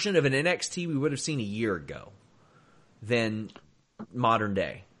 2-hour version of an NXT we would have seen a year ago than modern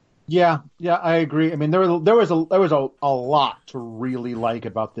day. Yeah, I agree. I mean, there was a lot to really like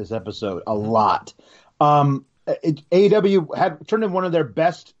about this episode. A lot. AEW had turned in one of their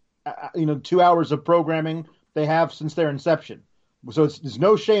best 2 hours of programming they have since their inception. So there's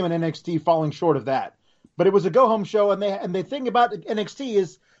no shame in NXT falling short of that. But it was a go-home show, and the thing about NXT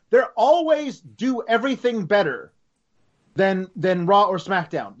is they always do everything better than Raw or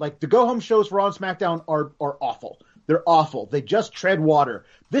SmackDown. Like, the go-home shows for Raw and SmackDown are awful. They're awful. They just tread water.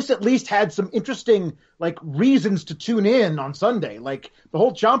 This at least had some interesting, reasons to tune in on Sunday. Like, the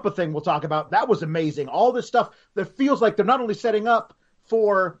whole Ciampa thing we'll talk about, that was amazing. All this stuff that feels like they're not only setting up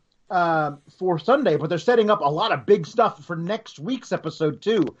for Sunday, but they're setting up a lot of big stuff for next week's episode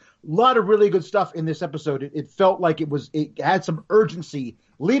too. A lot of really good stuff in this episode. It felt like it had some urgency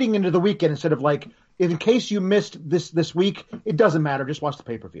leading into the weekend instead of in case you missed this week, it doesn't matter. Just watch the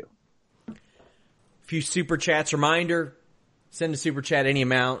pay-per-view. Few super chats. Reminder, send a super chat any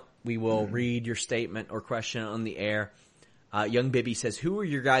amount. We will read your statement or question on the air. Young Bibby says, who are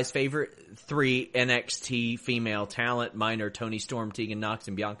your guys' favorite 3 NXT female talent? Mine are Toni Storm, Tegan Nox,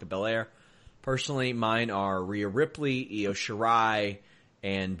 and Bianca Belair. Personally, mine are Rhea Ripley, Io Shirai,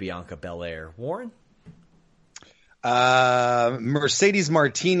 and Bianca Belair. Warren? Mercedes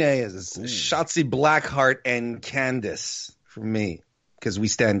Martinez, Shotzi Blackheart, and Candice for me. Because we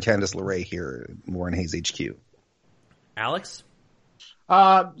stand Candice LeRae here at Warren Hayes HQ. Alex?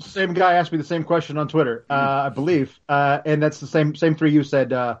 Same guy asked me the same question on Twitter, I believe, and that's the same 3 you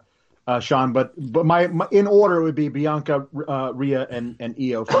said, Sean. But my in order it would be Bianca, Rhea, and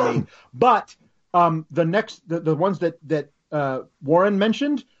Io for me. But the ones that Warren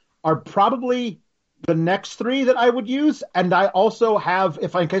mentioned are probably the next 3 that I would use, and I also have,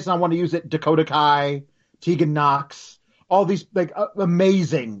 in case I want to use it, Dakota Kai, Tegan Nox, all these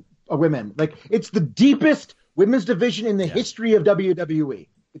amazing women. It's the deepest women's division in the history of WWE.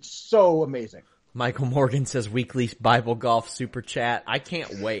 It's so amazing. Michael Morgan says weekly Bible golf super chat. I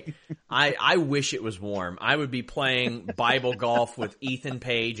can't wait. I wish it was warm. I would be playing Bible golf with Ethan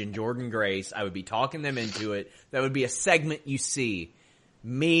Page and Jordan Grace. I would be talking them into it. That would be a segment you see.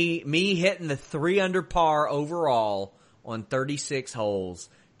 Me hitting the 3 under par overall on 36 holes,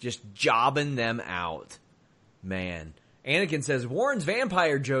 just jobbing them out. Man. Anakin says, Warren's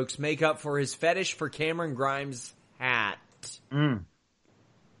vampire jokes make up for his fetish for Cameron Grimes' hat.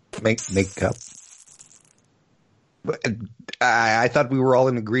 Make up. I thought we were all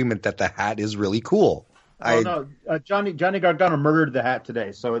in agreement that the hat is really cool. No. Johnny Gargano murdered the hat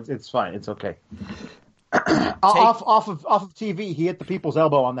today, so it's fine. It's okay. Off of TV, he hit the people's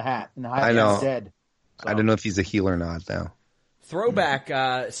elbow on the hat, and the hat is dead. So. I don't know if he's a heel or not now. Throwback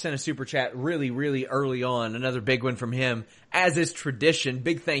sent a super chat really, really early on. Another big one from him, as is tradition.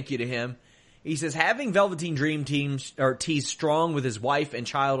 Big thank you to him. He says, having Velveteen Dream tease strong with his wife and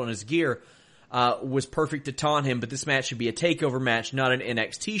child on his gear was perfect to taunt him, but this match should be a takeover match, not an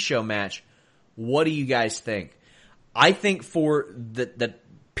NXT show match. What do you guys think? I think for the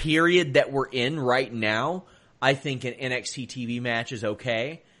period that we're in right now, I think an NXT TV match is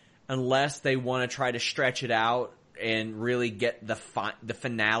okay, unless they want to try to stretch it out and really get the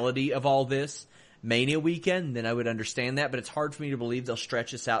finality of all this Mania weekend, then I would understand that. But it's hard for me to believe they'll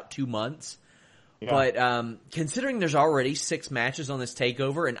stretch this out 2 months. But considering there's already 6 matches on this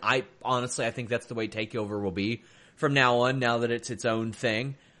TakeOver, and I think that's the way TakeOver will be from now on, now that it's its own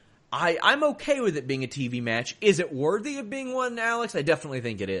thing, I'm okay with it being a TV match. Is it worthy of being one, Alex? I definitely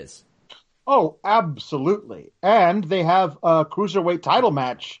think it is. Oh, absolutely. And they have a Cruiserweight title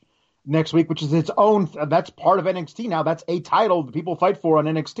match next week, which is its own. That's part of NXT now. That's a title that people fight for on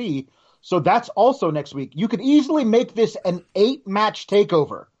NXT. So that's also next week. You could easily make this an 8-match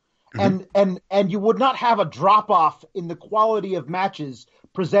TakeOver. And you would not have a drop-off in the quality of matches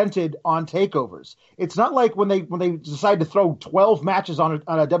presented on takeovers. It's not like when they decide to throw 12 matches on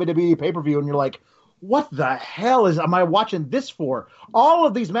a WWE pay-per-view and you're like, what the hell am I watching this for? All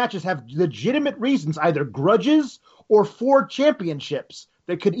of these matches have legitimate reasons, either grudges or for championships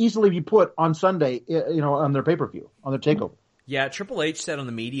that could easily be put on Sunday, on their pay-per-view, on their takeover. Yeah, Triple H said on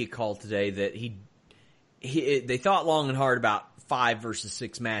the media call today that they thought long and hard about 5 versus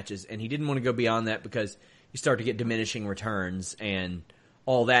 6 matches, and he didn't want to go beyond that because you start to get diminishing returns and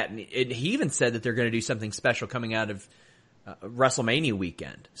all that. And he even said that they're going to do something special coming out of WrestleMania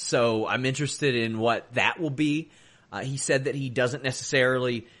weekend. So I'm interested in what that will be. He said that he doesn't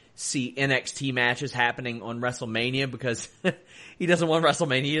necessarily see NXT matches happening on WrestleMania because he doesn't want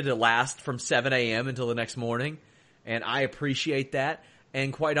WrestleMania to last from 7 a.m. until the next morning. And I appreciate that.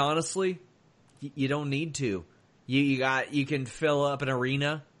 And quite honestly, you don't need to. You can fill up an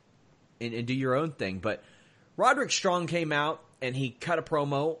arena and do your own thing. But Roderick Strong came out and he cut a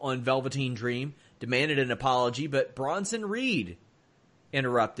promo on Velveteen Dream, demanded an apology, but Bronson Reed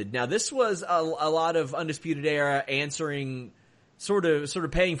interrupted. Now this was a lot of Undisputed Era answering, sort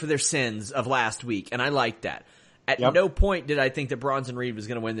of paying for their sins of last week, and I liked that. At no point did I think that Bronson Reed was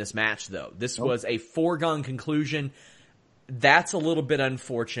going to win this match, though. This was a foregone conclusion. That's a little bit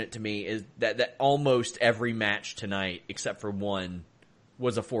unfortunate to me, is that almost every match tonight, except for one,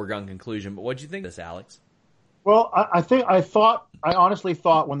 was a foregone conclusion. But what did you think of this, Alex? Well, I honestly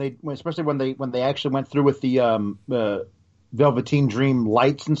thought especially when they actually went through with the Velveteen Dream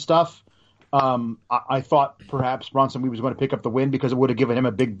lights and stuff, I thought perhaps Bronson Reed was going to pick up the win because it would have given him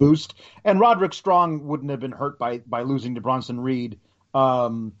a big boost, and Roderick Strong wouldn't have been hurt by losing to Bronson Reed.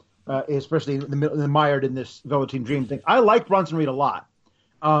 Especially mired in this Velveteen Dream thing. I like Bronson Reed a lot.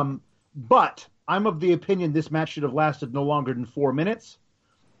 But I'm of the opinion this match should have lasted no longer than 4 minutes.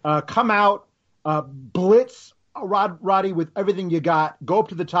 Come out, blitz Roddy with everything you got, go up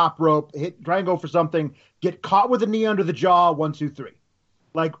to the top rope, try and go for something, get caught with a knee under the jaw, 1, 2, 3.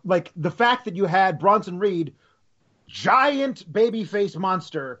 Like the fact that you had Bronson Reed, giant babyface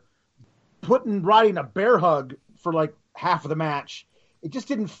monster, putting Roddy in a bear hug for like half of the match. It just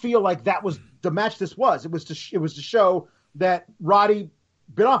didn't feel like that was the match this was. It was to show that Roddy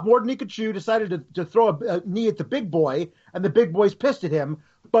bit off more than he could chew, decided to throw a knee at the big boy, and the big boy's pissed at him.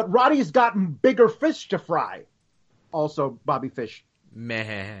 But Roddy's gotten bigger fish to fry. Also, Bobby Fish.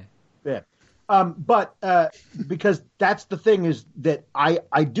 Meh. Yeah. But because that's the thing is that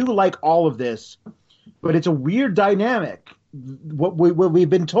I do like all of this, but it's a weird dynamic. What we've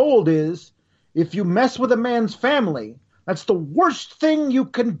been told is if you mess with a man's family, that's the worst thing you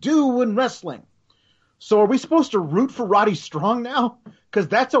can do in wrestling. So are we supposed to root for Roddy Strong now? Because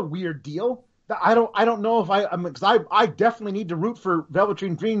that's a weird deal. I don't know if I definitely need to root for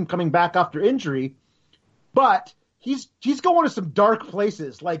Velveteen Dream coming back after injury, but he's going to some dark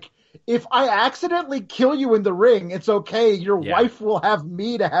places. Like if I accidentally kill you in the ring, it's okay. Your wife will have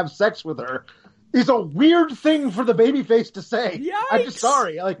me to have sex with her. It's a weird thing for the babyface to say. Yikes. I'm just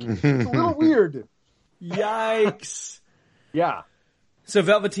sorry. Like it's a little weird. Yikes. Yeah. So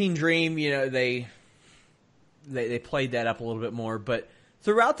Velveteen Dream, they played that up a little bit more, but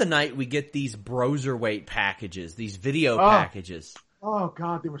throughout the night we get these Broserweight packages, these video packages. Oh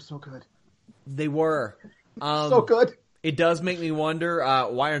God, they were so good. They were. So good. It does make me wonder,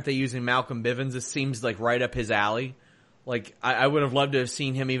 why aren't they using Malcolm Bivens? This seems like right up his alley. Like, I would have loved to have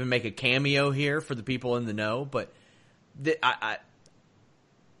seen him even make a cameo here for the people in the know, but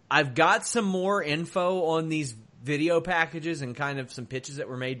I've got some more info on these video packages and kind of some pitches that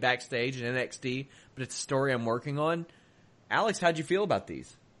were made backstage in NXT, but it's a story I'm working on. Alex, how'd you feel about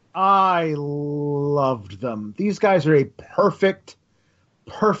these? I loved them. These guys are a perfect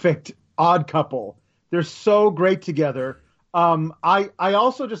odd couple. They're so great together. I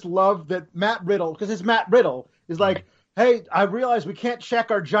also just love that Matt Riddle, because it's Matt Riddle, is like, hey, I realize we can't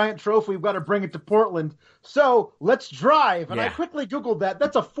check our giant trophy. We've got to bring it to Portland. So let's drive. And I quickly Googled that.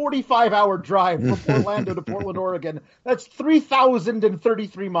 That's a 45-hour drive from Orlando to Portland, Oregon. That's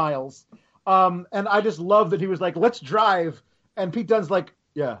 3,033 miles. And I just love that he was like, let's drive. And Pete Dunne's like,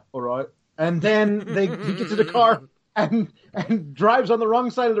 yeah, all right. And then he gets in the car and drives on the wrong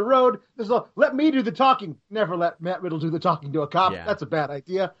side of the road. This is let me do the talking. Never let Matt Riddle do the talking to a cop. Yeah. That's a bad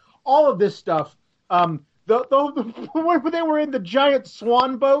idea. All of this stuff. When they were in the giant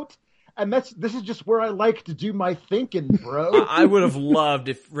swan boat, and this is just where I like to do my thinking, bro. I would have loved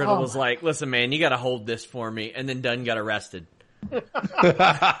if Riddle was like, "Listen, man, you got to hold this for me," and then Dunn got arrested. Like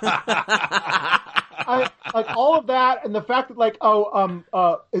all of that, and the fact that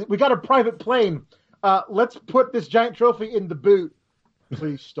we got a private plane. Let's put this giant trophy in the boot.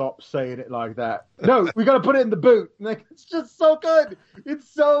 Please stop saying it like that. No, we got to put it in the boot. Like, it's just so good. It's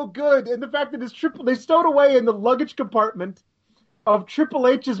so good. And the fact that they stowed away in the luggage compartment of Triple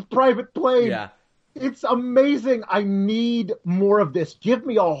H's private plane. Yeah. It's amazing. I need more of this. Give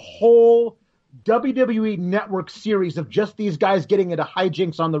me a whole WWE Network series of just these guys getting into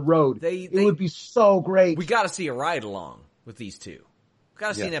hijinks on the road. It would be so great. We got to see a ride along with these two. We got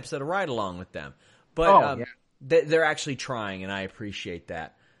to see an episode of Ride Along with them. But they're actually trying, and I appreciate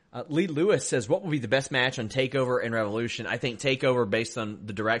that. Lee Lewis says, what will be the best match on TakeOver and Revolution? I think TakeOver, based on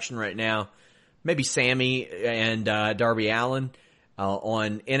the direction right now, maybe Sammy and Darby Allin.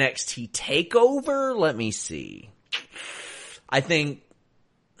 On NXT TakeOver, let me see. I think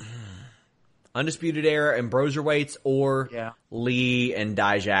Undisputed Era and Broserweights or Lee and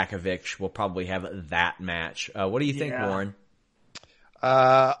Dijakovic will probably have that match. What do you think, Warren?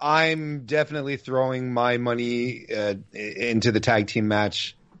 I'm definitely throwing my money into the tag team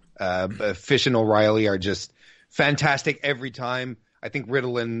match. Fish and O'Reilly are just fantastic every time. I think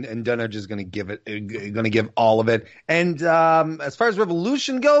Riddle and Dunn are just going to give all of it. And as far as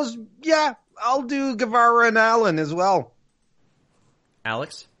Revolution goes, I'll do Guevara and Allen as well.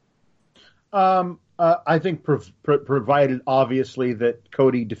 Alex? I think provided, obviously, that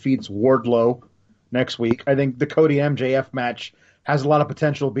Cody defeats Wardlow next week. I think the Cody MJF match has a lot of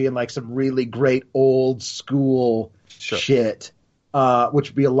potential being like some really great old school shit, which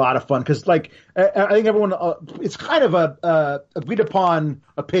would be a lot of fun. Because, like, I think everyone, it's kind of a agreed upon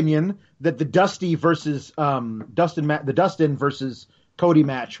opinion that the Dusty versus the Dustin versus Cody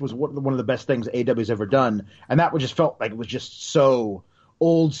match was one of the best things AEW's ever done, and that just felt like it was just so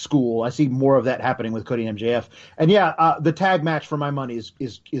old school. I see more of that happening with Cody and MJF, and the tag match for my money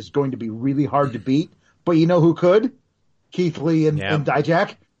is going to be really hard to beat. But you know who could? Keith Lee and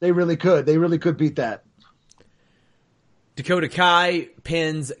Dijak. They really could. They really could beat that. Dakota Kai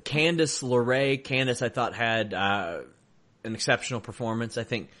pins Candice LeRae. Candice, I thought, had an exceptional performance. I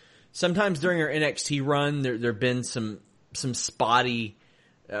think sometimes during her NXT run, there have been some spotty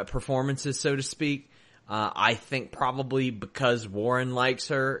performances, so to speak. I think probably because Warren likes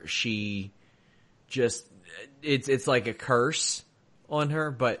her, she just it's like a curse on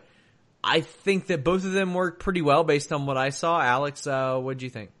her. But I think that both of them worked pretty well based on what I saw. Alex, what did you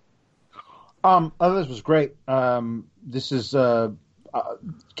think? This was great. This is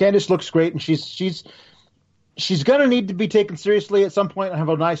Candice looks great, and she's gonna need to be taken seriously at some point and have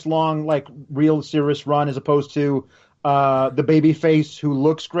a nice long, like, real serious run, as opposed to the babyface who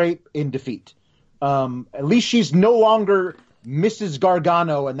looks great in defeat. At least she's no longer Mrs.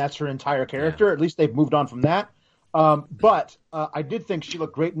 Gargano, and that's her entire character. Yeah. At least they've moved on from that. But I did think she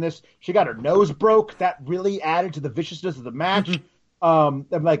looked great in this. She got her nose broke. That really added to the viciousness of the match. And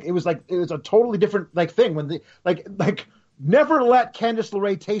it was a totally different thing when never let Candice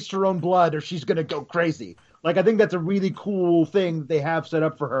LeRae taste her own blood or she's gonna go crazy. I think that's a really cool thing that they have set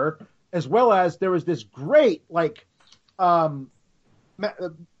up for her, as well as there was this great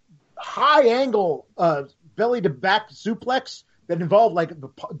high angle belly to back suplex that involved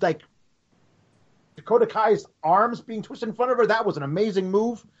Dakota Kai's arms being twisted in front of her. That was an amazing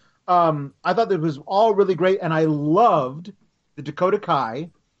move. I thought that was all really great, and I loved that Dakota Kai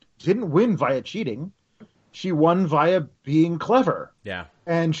didn't win via cheating. She won via being clever. Yeah.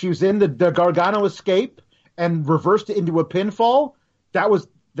 And she was in the Gargano escape and reversed it into a pinfall.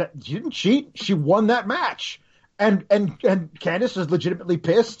 She didn't cheat. She won that match. And Candice is legitimately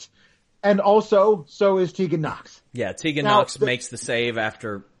pissed. And also, so is Tegan Nox. Yeah, Tegan Nox makes the save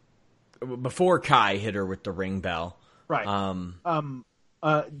before Kai hit her with the ring bell. Right.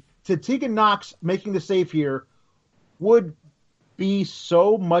 To Tegan Nox making the save here would be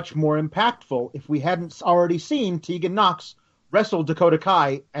so much more impactful if we hadn't already seen Tegan Nox wrestle Dakota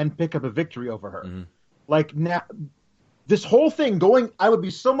Kai and pick up a victory over her. Mm-hmm. Now, this whole thing I would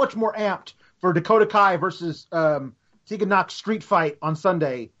be so much more amped for Dakota Kai versus Tegan Nox street fight on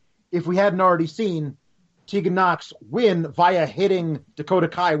Sunday if we hadn't already seen Tegan Nox win via hitting Dakota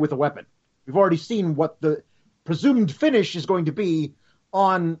Kai with a weapon. We've already seen what the presumed finish is going to be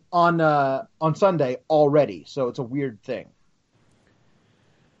on Sunday already, so it's a weird thing.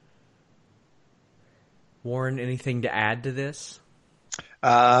 Warren, anything to add to this?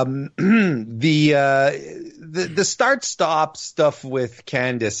 The start-stop stuff with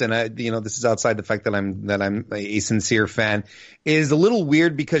Candice, and this is outside the fact that I'm a sincere fan, is a little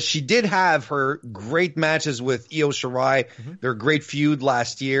weird because she did have her great matches with Io Shirai, their great feud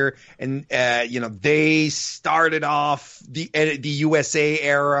last year, and they started off the USA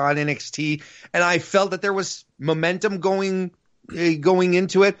era on NXT, and I felt that there was momentum going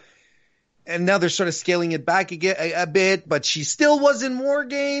into it. And now they're sort of scaling it back a bit, but she still was in War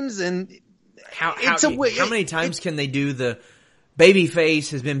Games. And how many times can they do the babyface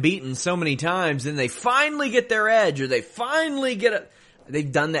has been beaten so many times, and they finally get their edge, or they finally get a?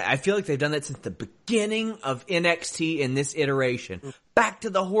 They've done that. I feel like they've done that since the beginning of NXT in this iteration, back to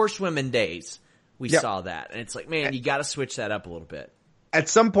the horsewomen days. We saw that, and it's like, man, you got to switch that up a little bit. At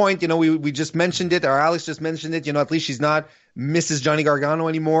some point, we just mentioned it, or Alex just mentioned it. At least she's not Mrs. Johnny Gargano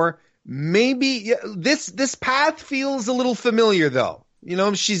anymore. Maybe this path feels a little familiar, though.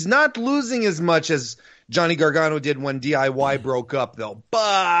 She's not losing as much as Johnny Gargano did when DIY broke up, though.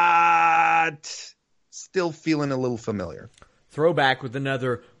 But still feeling a little familiar. Throwback with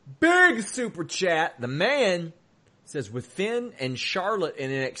another big super chat. The man says, with Finn and Charlotte in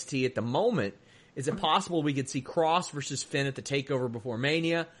NXT at the moment, is it possible we could see Cross versus Finn at the TakeOver before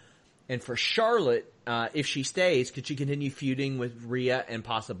Mania? And for Charlotte, if she stays, could she continue feuding with Rhea and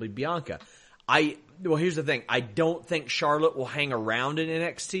possibly Bianca? Here's the thing. I don't think Charlotte will hang around in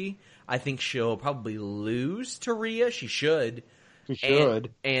NXT. I think she'll probably lose to Rhea. She should.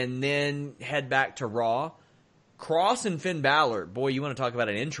 And then head back to Raw. Cross and Finn Balor. Boy, you want to talk about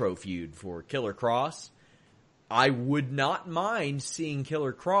an intro feud for Killer Cross. I would not mind seeing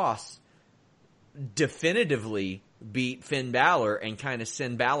Killer Cross definitively beat Finn Balor and kind of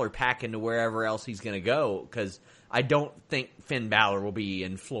send Balor packing to wherever else he's going to go, because I don't think Finn Balor will be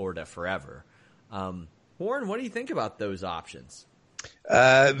in Florida forever. Warren, what do you think about those options?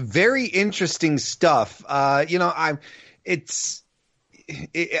 Very interesting stuff. The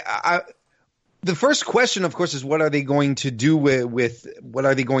first question, of course, is what are they going to do with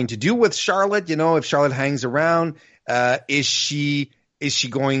Charlotte? If Charlotte hangs around, is she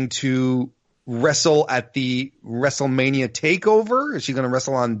going to wrestle at the WrestleMania TakeOver? Is she going to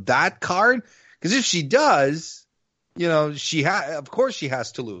wrestle on that card? Because if she does, of course she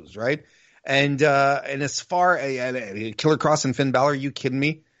has to lose, right? And as far as Killer Cross and Finn Balor, are you kidding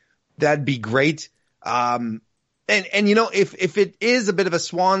me? That'd be great. And if it is a bit of a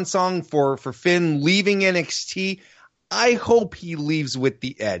swan song for Finn leaving NXT, I hope he leaves with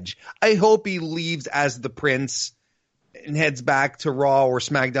the edge. I hope he leaves as the Prince and heads back to Raw or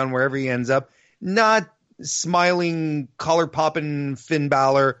SmackDown, wherever he ends up, not smiling, collar-popping Finn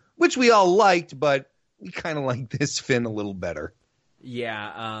Balor, which we all liked, but we kind of like this Finn a little better.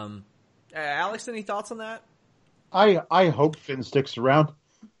 Yeah. Alex, any thoughts on that? I hope Finn sticks around.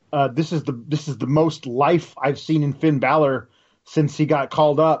 This is the most life I've seen in Finn Balor since he got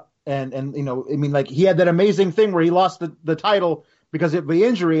called up, and he had that amazing thing where he lost the title because of the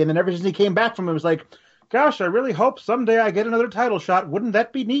injury, and then ever since he came back from it was like, gosh, I really hope someday I get another title shot. Wouldn't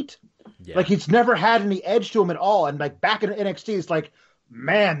that be neat? Yeah. Like, he's never had any edge to him at all. And like back in NXT, it's like,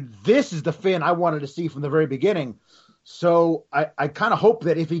 man, this is the Finn I wanted to see from the very beginning. So I kind of hope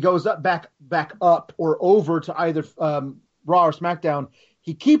that if he goes back up or over to either Raw or SmackDown,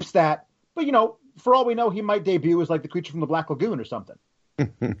 he keeps that. But for all we know, he might debut as like the creature from the Black Lagoon or something.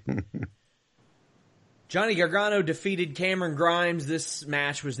 Johnny Gargano defeated Cameron Grimes. This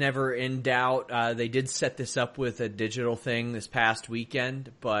match was never in doubt. They did set this up with a digital thing this past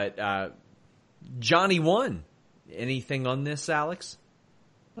weekend, but Johnny won. Anything on this, Alex?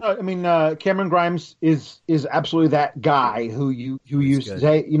 Cameron Grimes is absolutely that guy who used to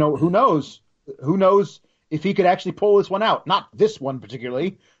say, who knows if he could actually pull this one out. Not this one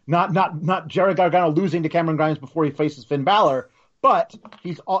particularly. Not Johnny Gargano losing to Cameron Grimes before he faces Finn Balor. But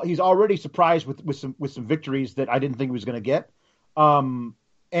he's already surprised with some victories that I didn't think he was going to get, and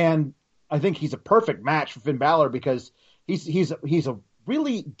I think he's a perfect match for Finn Balor because he's a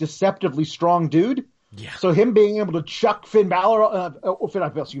really deceptively strong dude. Yeah. So him being able to chuck Johnny Gargano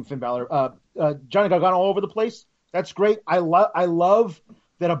all over the place, that's great. I love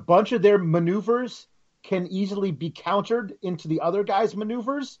that a bunch of their maneuvers can easily be countered into the other guy's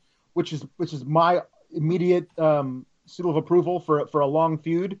maneuvers, which is my immediate seal of approval for a long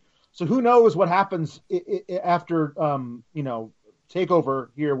feud. So who knows what happens after TakeOver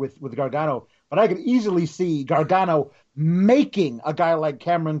here with Gargano. But I could easily see Gargano making a guy like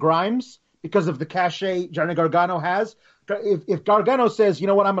Cameron Grimes because of the cachet Johnny Gargano has. If Gargano says, you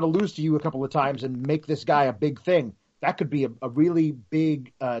know what, I'm going to lose to you a couple of times and make this guy a big thing, that could be a really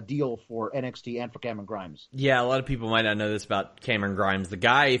big deal for NXT and for Cameron Grimes. Yeah, a lot of people might not know this about Cameron Grimes. The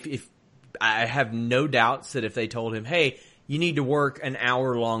guy, if I have no doubts that if they told him, hey, you need to work an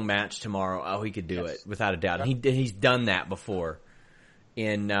hour-long match tomorrow, he could do it without a doubt. Yep. He's done that before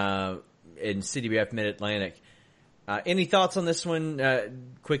in CWF Mid-Atlantic. Any thoughts on this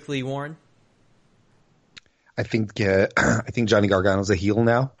one quickly, Warren? I think Johnny Gargano's a heel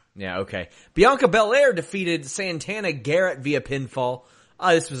now. Yeah, okay. Bianca Belair defeated Santana Garrett via pinfall.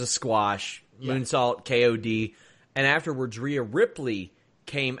 This was a squash, moonsault, KOD, and afterwards Rhea Ripley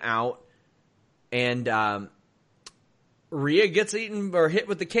came out, and Rhea gets eaten or hit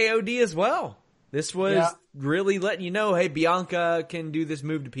with the KOD as well. This was really letting you know, hey, Bianca can do this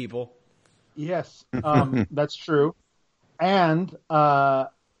move to people. Yes, that's true. And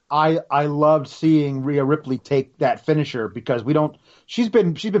I loved seeing Rhea Ripley take that finisher because she's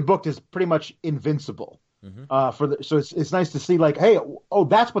been booked as pretty much invincible. So it's nice to see like, hey,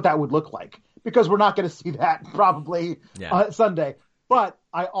 that's what that would look like, because we're not going to see that probably Sunday. But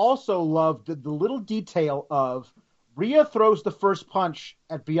I also loved the little detail of Rhea throws the first punch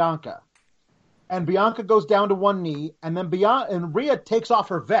at Bianca, and Bianca goes down to one knee, and then Rhea takes off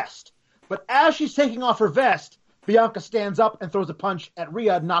her vest. But as she's taking off her vest, Bianca stands up and throws a punch at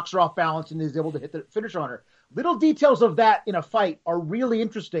Rhea, knocks her off balance, and is able to hit the finisher on her. Little details of that in a fight are really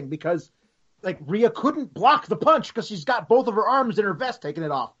interesting because, like, Rhea couldn't block the punch because she's got both of her arms in her vest taking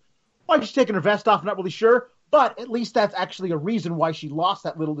it off. Why she's taking her vest off, I'm not really sure, but at least that's actually a reason why she lost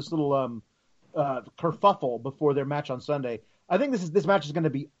this little kerfuffle before their match on Sunday. I think this match is going to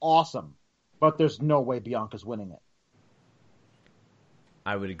be awesome, but there's no way Bianca's winning it.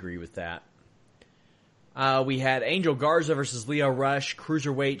 I would agree with that. We had Angel Garza versus Lio Rush,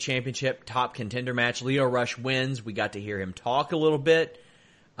 Cruiserweight Championship top contender match. Lio Rush wins. We got to hear him talk a little bit.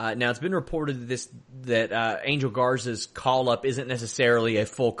 Now, it's been reported that Angel Garza's call-up isn't necessarily a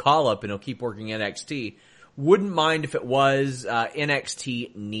full call-up, and he'll keep working NXT. Wouldn't mind if it was. Raw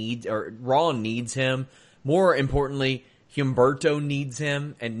needs him. More importantly, Humberto needs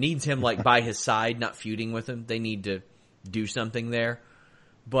him, and needs him like by his side, not feuding with him. They need to do something there.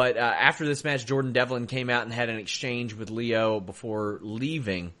 But after this match, Jordan Devlin came out and had an exchange with Leo before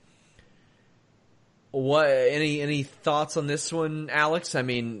leaving. What? Any thoughts on this one, Alex? I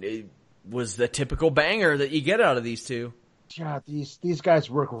mean, it was the typical banger that you get out of these two. Yeah, these guys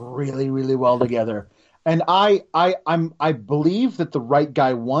work really, really well together, and I believe that the right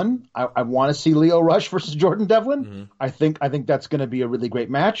guy won. I want to see Lio Rush versus Jordan Devlin. Mm-hmm. I think that's going to be a really great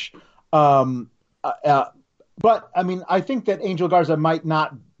match. But, I mean, I think that Angel Garza might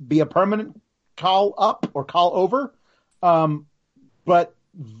not be a permanent call up or call over. But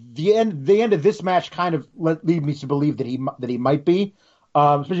the end of this match kind of lead me to believe that he might be,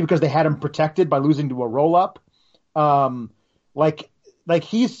 especially because they had him protected by losing to a roll up. Like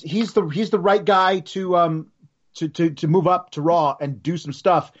he's the right guy to move up to Raw and do some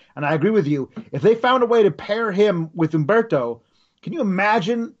stuff. And I agree with you. If they found a way to pair him with Humberto, can you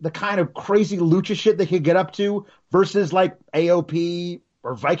imagine the kind of crazy lucha shit they could get up to versus like AOP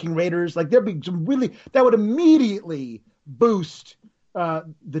or Viking Raiders? Like there'd be some that would immediately boost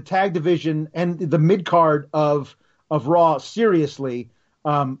the tag division and the mid card of Raw seriously.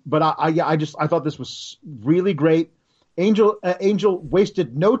 But I thought this was really great. Angel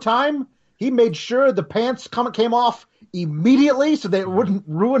wasted no time. He made sure the pants came off immediately so they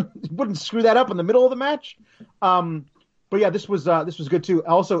wouldn't screw that up in the middle of the match. But yeah, this was good too.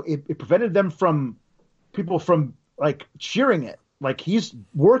 Also, it prevented them from people from like cheering it. Like he's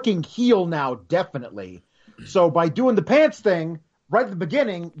working heel now, definitely. So by doing the pants thing right at the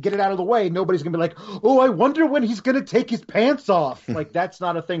beginning, get it out of the way. Nobody's gonna be like, "Oh, I wonder when he's gonna take his pants off." Like that's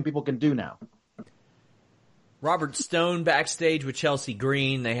not a thing people can do now. Robert Stone backstage with Chelsea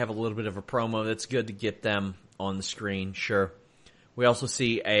Green. They have a little bit of a promo. That's good to get them on the screen. Sure. We also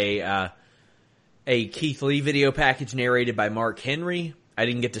see a Keith Lee video package narrated by Mark Henry. I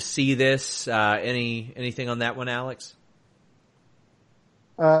didn't get to see this. Anything on that one, Alex?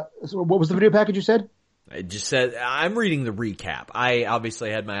 So what was the video package you said? It just said, I'm reading the recap. I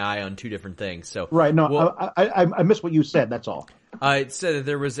obviously had my eye on two different things. So right, no, I missed what you said, that's all. It said that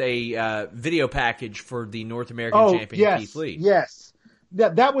there was a video package for the North American champion, Keith Lee. Yes.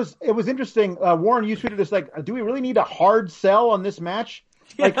 It was interesting. Warren, you tweeted this, like, do we really need a hard sell on this match?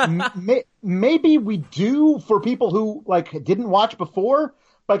 Like, maybe we do for people who, like, didn't watch before.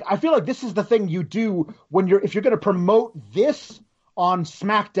 Like, I feel like this is the thing you do if you're going to promote this on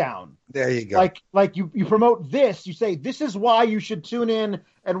SmackDown. There you go. Like you promote this, you say, this is why you should tune in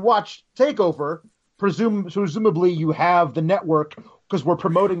and watch TakeOver. Presumably you have the network because we're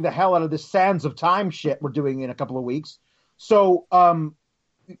promoting the hell out of this Sands of Time shit we're doing in a couple of weeks. So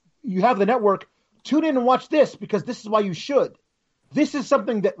you have the network. Tune in and watch this because this is why you should. This is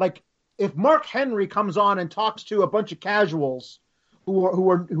something that, like, if Mark Henry comes on and talks to a bunch of casuals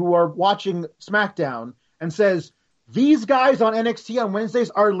who are watching SmackDown and says, these guys on NXT on Wednesdays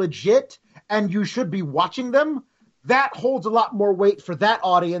are legit and you should be watching them, that holds a lot more weight for that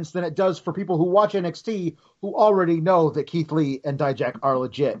audience than it does for people who watch NXT who already know that Keith Lee and Dijak are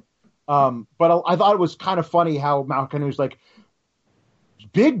legit. But I thought it was kind of funny how Mark Henry was like,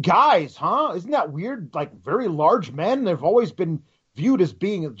 big guys, huh? Isn't that weird? Like, very large men. They've always been viewed as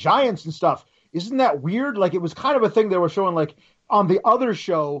being giants and stuff. Isn't that weird? Like, it was kind of a thing they were showing, like, on the other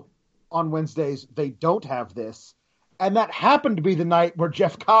show on Wednesdays, they don't have this. And that happened to be the night where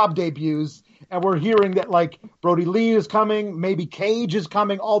Jeff Cobb debuts, and we're hearing that, like, Brody Lee is coming, maybe Cage is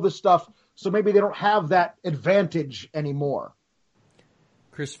coming, all this stuff. So maybe they don't have that advantage anymore.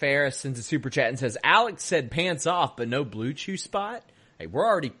 Chris Ferris sends a super chat and says, Alex said pants off, but no Blue Chew spot? Hey, we're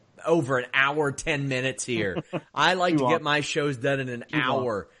already over an hour, 10 minutes here. I like to get my shows done in an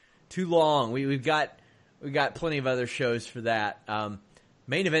hour. Too long. We've got plenty of other shows for that.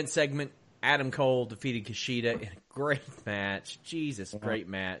 Main event segment, Adam Cole defeated Kushida in a great match. Jesus, great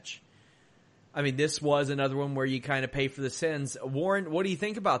match. I mean, this was another one where you kind of pay for the sins. Warren, what do you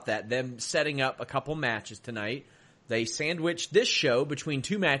think about that? Them setting up a couple matches tonight. They sandwiched this show between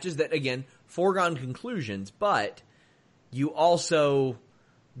two matches that, again, foregone conclusions, but you also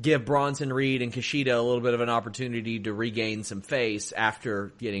give Bronson Reed and Kushida a little bit of an opportunity to regain some face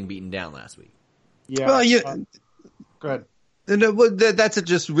after getting beaten down last week. Yeah. Well, yeah. Go ahead. That's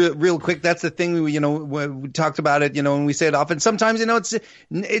just real quick. That's the thing. We talked about it, and we say it often. Sometimes,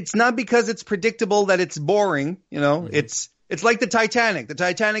 it's not because it's predictable that it's boring. Mm-hmm. It's like the Titanic. The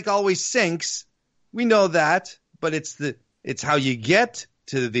Titanic always sinks. We know that, but it's how you get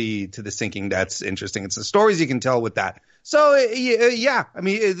to the sinking that's interesting. It's the stories you can tell with that. So yeah, I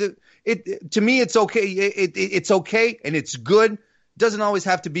mean, to me, it's okay. It's okay and it's good. Doesn't always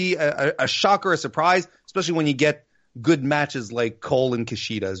have to be a shock or a surprise, especially when you get good matches like Cole and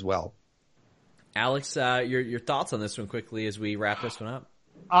Kushida as well. Alex, your thoughts on this one quickly as we wrap this one up.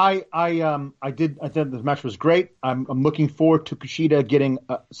 I thought this match was great. I'm looking forward to Kushida getting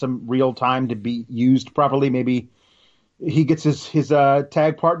some real time to be used properly. Maybe he gets his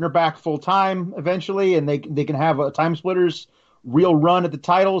tag partner back full time eventually, and they can have a time splitters real run at the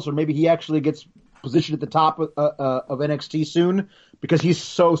titles, or maybe he actually gets positioned at the top of NXT soon because he's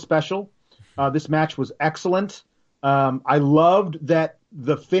so special. This match was excellent. I loved that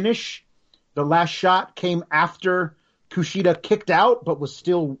the finish, the last shot, came after Kushida kicked out but was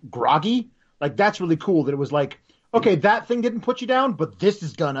still groggy. Like, that's really cool that it was like, okay, that thing didn't put you down, but this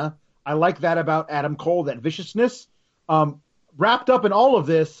is gonna. I like that about Adam Cole, that viciousness. Wrapped up in all of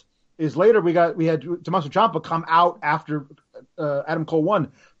this is later we had Tommaso Ciampa come out after Adam Cole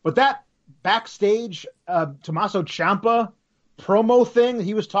won. But that backstage Tommaso Ciampa promo thing,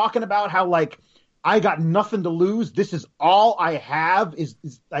 he was talking about how, like, I got nothing to lose. This is all I have is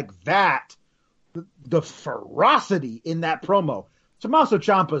like that. The ferocity in that promo. Tommaso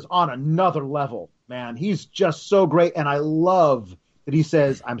Ciampa's on another level, man. He's just so great. And I love that he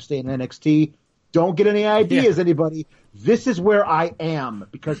says, I'm staying in NXT. Don't get any ideas, anybody. This is where I am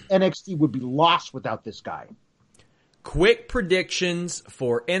because NXT would be lost without this guy. Quick predictions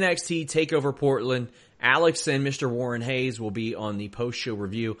for NXT TakeOver Portland. Alex and Mr. Warren Hayes will be on the post-show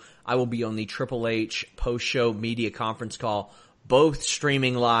review. I will be on the Triple H post-show media conference call, both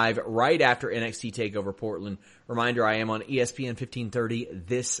streaming live right after NXT TakeOver Portland. Reminder, I am on ESPN 1530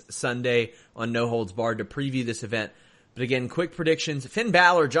 this Sunday on No Holds Barred to preview this event. But again, quick predictions. Finn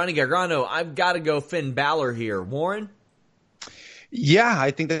Balor, Johnny Gargano. I've got to go Finn Balor here. Warren? Yeah,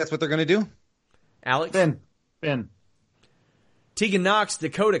 I think that's what they're going to do. Alex? Finn. Tegan Nox,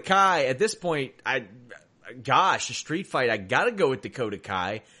 Dakota Kai. At this point, a street fight. I got to go with Dakota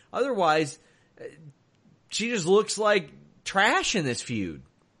Kai. Otherwise, she just looks like trash in this feud.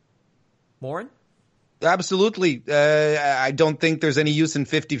 Warren? Absolutely. I don't think there's any use in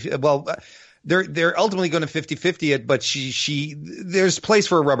 50. Well, they're ultimately going to 50-50 it, but there's place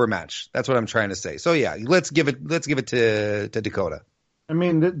for a rubber match. That's what I'm trying to say. So yeah, let's give it to Dakota. I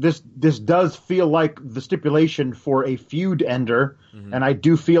mean, this does feel like the stipulation for a feud ender, and I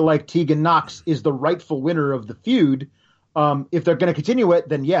do feel like Tegan Nox is the rightful winner of the feud. If they're going to continue it,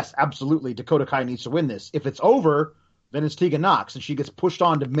 then yes, absolutely, Dakota Kai needs to win this. If it's over, then it's Tegan Nox, and she gets pushed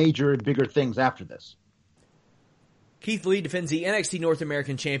on to major and bigger things after this. Keith Lee defends the NXT North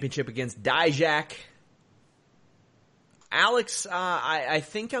American Championship against Dijak. Alex, I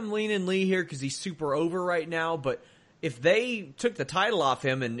think I'm leaning Lee here because he's super over right now, but if they took the title off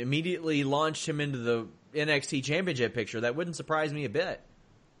him and immediately launched him into the NXT Championship picture, that wouldn't surprise me a bit.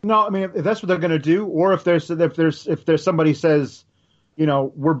 No, I mean if that's what they're going to do, or if there's somebody says,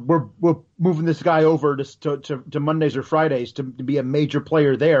 we're moving this guy over to Mondays or Fridays to be a major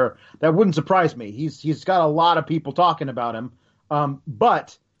player there, that wouldn't surprise me. He's got a lot of people talking about him,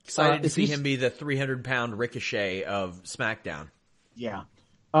 but excited to see him be the 300-pound Ricochet of SmackDown. Yeah,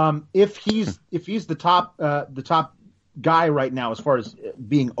 if he's the top guy right now as far as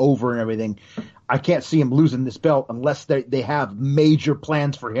being over and everything, I can't see him losing this belt unless they have major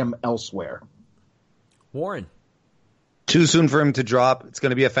plans for him elsewhere. Warren. Too soon for him to drop. It's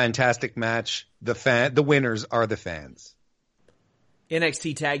going to be a fantastic match. The winners are the fans.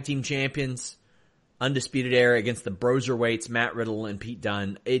 NXT Tag Team Champions, Undisputed Era against the Broserweights, Matt Riddle and Pete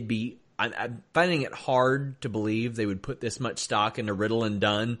Dunne. I'm finding it hard to believe they would put this much stock into Riddle and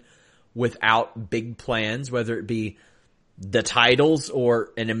Dunne without big plans, whether it be the titles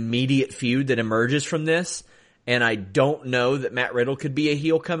or an immediate feud that emerges from this. And I don't know that Matt Riddle could be a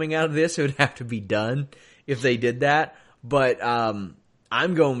heel coming out of this. It would have to be done if they did that. But I'm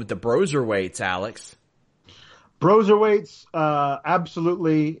going with the Broserweights, Alex. Broserweights,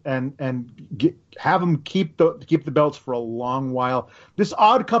 absolutely, and have them keep the belts for a long while. This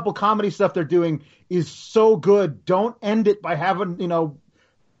odd couple comedy stuff they're doing is so good. Don't end it by having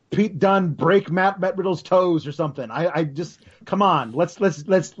Pete Dunne break Matt Riddle's toes or something. I just come on. Let's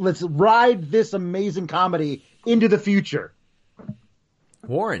ride this amazing comedy into the future.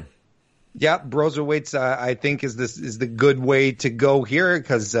 Warren. Yeah, Broserweights, I think is the good way to go here,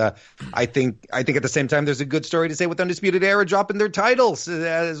 because I think at the same time there's a good story to say with Undisputed Era dropping their titles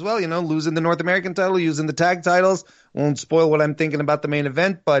as well. Losing the North American title, using the tag titles. Won't spoil what I'm thinking about the main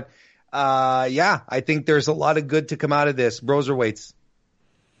event, but I think there's a lot of good to come out of this. Broserweights.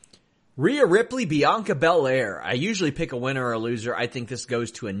 Rhea Ripley, Bianca Belair. I usually pick a winner or a loser. I think this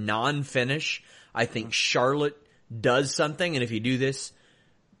goes to a non-finish. I think Charlotte does something, and if you do this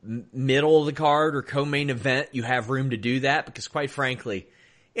middle of the card or co-main event, you have room to do that, because quite frankly,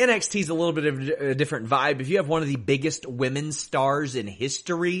 NXT's a little bit of a different vibe. If you have one of the biggest women's stars in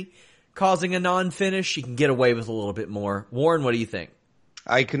history causing a non-finish, you can get away with a little bit more. Warren, what do you think?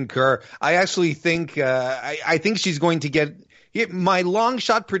 I concur. I actually think I think she's going to get. My long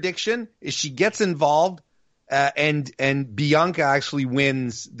shot prediction is she gets involved, and Bianca actually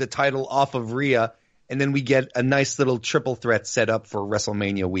wins the title off of Rhea, and then we get a nice little triple threat set up for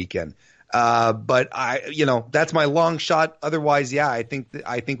WrestleMania weekend. But that's my long shot. Otherwise, I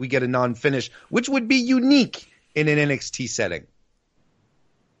think we get a non-finish, which would be unique in an NXT setting.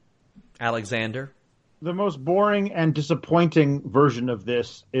 Alexander? The most boring and disappointing version of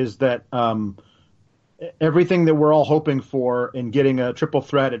this is that everything that we're all hoping for in getting a triple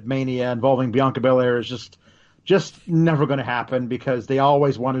threat at Mania involving Bianca Belair is just never going to happen, because they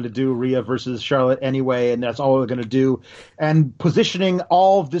always wanted to do Rhea versus Charlotte anyway, and that's all they're going to do. And positioning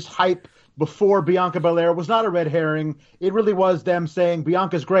all of this hype before Bianca Belair was not a red herring. It really was them saying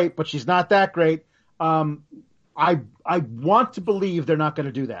Bianca's great, but she's not that great. I want to believe they're not going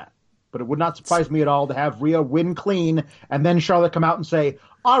to do that, but it would not surprise me at all to have Rhea win clean and then Charlotte come out and say,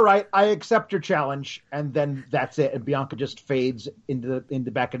 all right, I accept your challenge, and then that's it, and Bianca just fades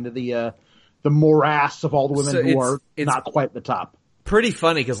back into the morass of all the women who are not quite at the top. Pretty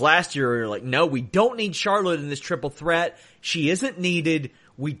funny, because last year we were like, no, we don't need Charlotte in this triple threat. She isn't needed.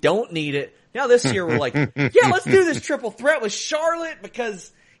 We don't need it. Now this year we're like, yeah, let's do this triple threat with Charlotte,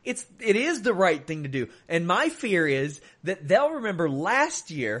 because it is the right thing to do. And my fear is that they'll remember last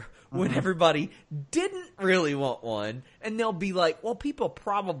year when everybody didn't really want one, and they'll be like, well, people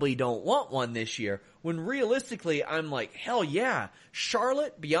probably don't want one this year. When realistically, I'm like, hell yeah,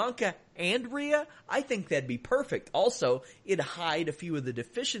 Charlotte, Bianca, and Rhea, I think that'd be perfect. Also, it'd hide a few of the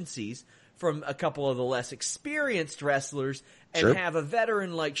deficiencies from a couple of the less experienced wrestlers, and have a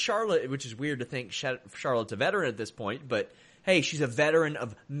veteran like Charlotte, which is weird to think Charlotte's a veteran at this point, but hey, she's a veteran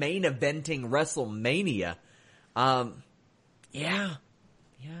of main eventing WrestleMania. Yeah.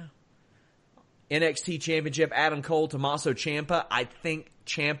 NXT Championship, Adam Cole, Tommaso Ciampa. I think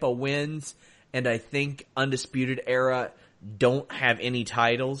Ciampa wins, and I think Undisputed Era don't have any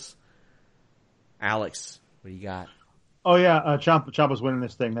titles. Alex, what do you got? Oh yeah, Ciampa's winning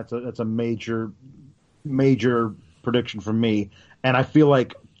this thing. That's a major prediction from me, and I feel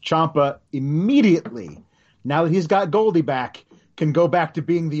like Ciampa immediately, now that he's got Goldie back, can go back to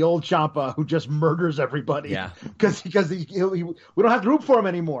being the old Ciampa who just murders everybody. Yeah, because we don't have to root for him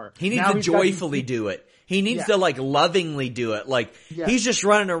anymore. He needs to joyfully do it. He needs to lovingly do it. He's just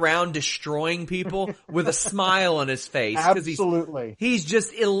running around destroying people with a smile on his face. Absolutely. He's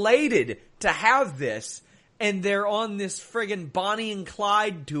just elated to have this. and they're on this friggin' Bonnie and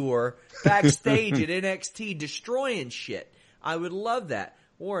Clyde tour backstage at NXT destroying shit. I would love that.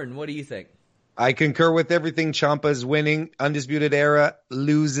 Warren, what do you think? I concur with everything. Ciampa's winning. Undisputed Era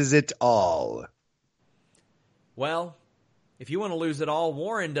loses it all. Well, if you want to lose it all,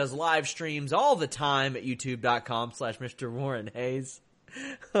 Warren does live streams all the time at youtube.com/Mr. Warren Hayes.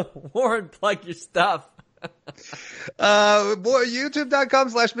 Warren, plug your stuff.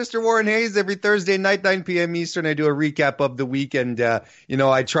 YouTube.com/Mr. Warren Hayes. Every Thursday night, 9 p.m. Eastern, I do a recap of the week. And,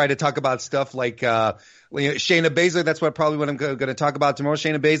 I try to talk about stuff like Shayna Baszler. That's probably what I'm going to talk about tomorrow.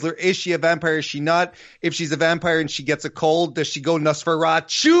 Shayna Baszler. Is she a vampire? Is she not? If she's a vampire and she gets a cold, does she go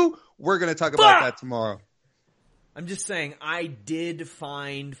Nosferatu? We're going to talk about that tomorrow. I'm just saying, I did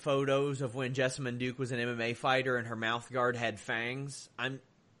find photos of when Jessamine Duke was an MMA fighter and her mouth guard had fangs. I'm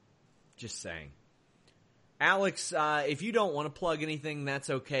just saying. Alex, if you don't want to plug anything, that's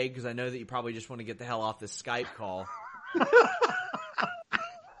okay, because I know that you probably just want to get the hell off this Skype call.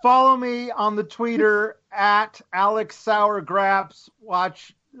 Follow me on the Twitter at Alex Sourgraps.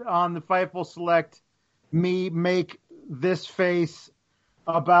 Watch on the Fightful Select me make this face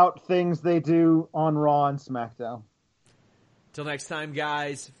about things they do on Raw and SmackDown. Till next time,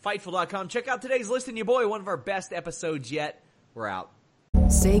 guys, Fightful.com. Check out today's list and your boy, one of our best episodes yet. We're out.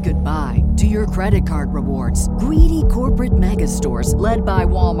 Say goodbye to your credit card rewards. Greedy corporate mega stores, led by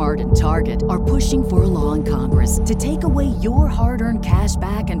Walmart and Target, are pushing for a law in Congress to take away your hard-earned cash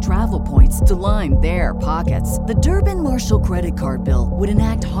back and travel points to line their pockets. The Durbin-Marshall credit card bill would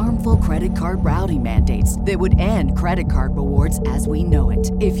enact harmful credit card routing mandates that would end credit card rewards as we know it.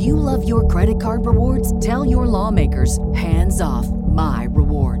 If you love your credit card rewards, tell your lawmakers, hands off my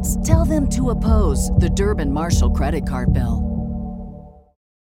rewards. Tell them to oppose the Durbin-Marshall credit card bill.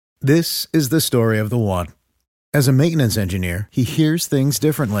 This is the story of the one. As a maintenance engineer, he hears things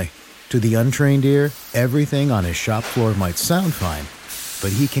differently. To the untrained ear, everything on his shop floor might sound fine,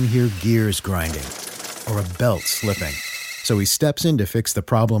 but he can hear gears grinding or a belt slipping. So he steps in to fix the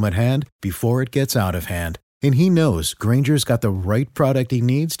problem at hand before it gets out of hand. And he knows Grainger's got the right product he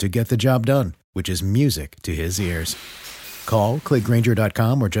needs to get the job done, which is music to his ears. Call, click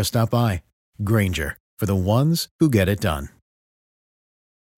Grainger.com, or just stop by. Grainger, for the ones who get it done.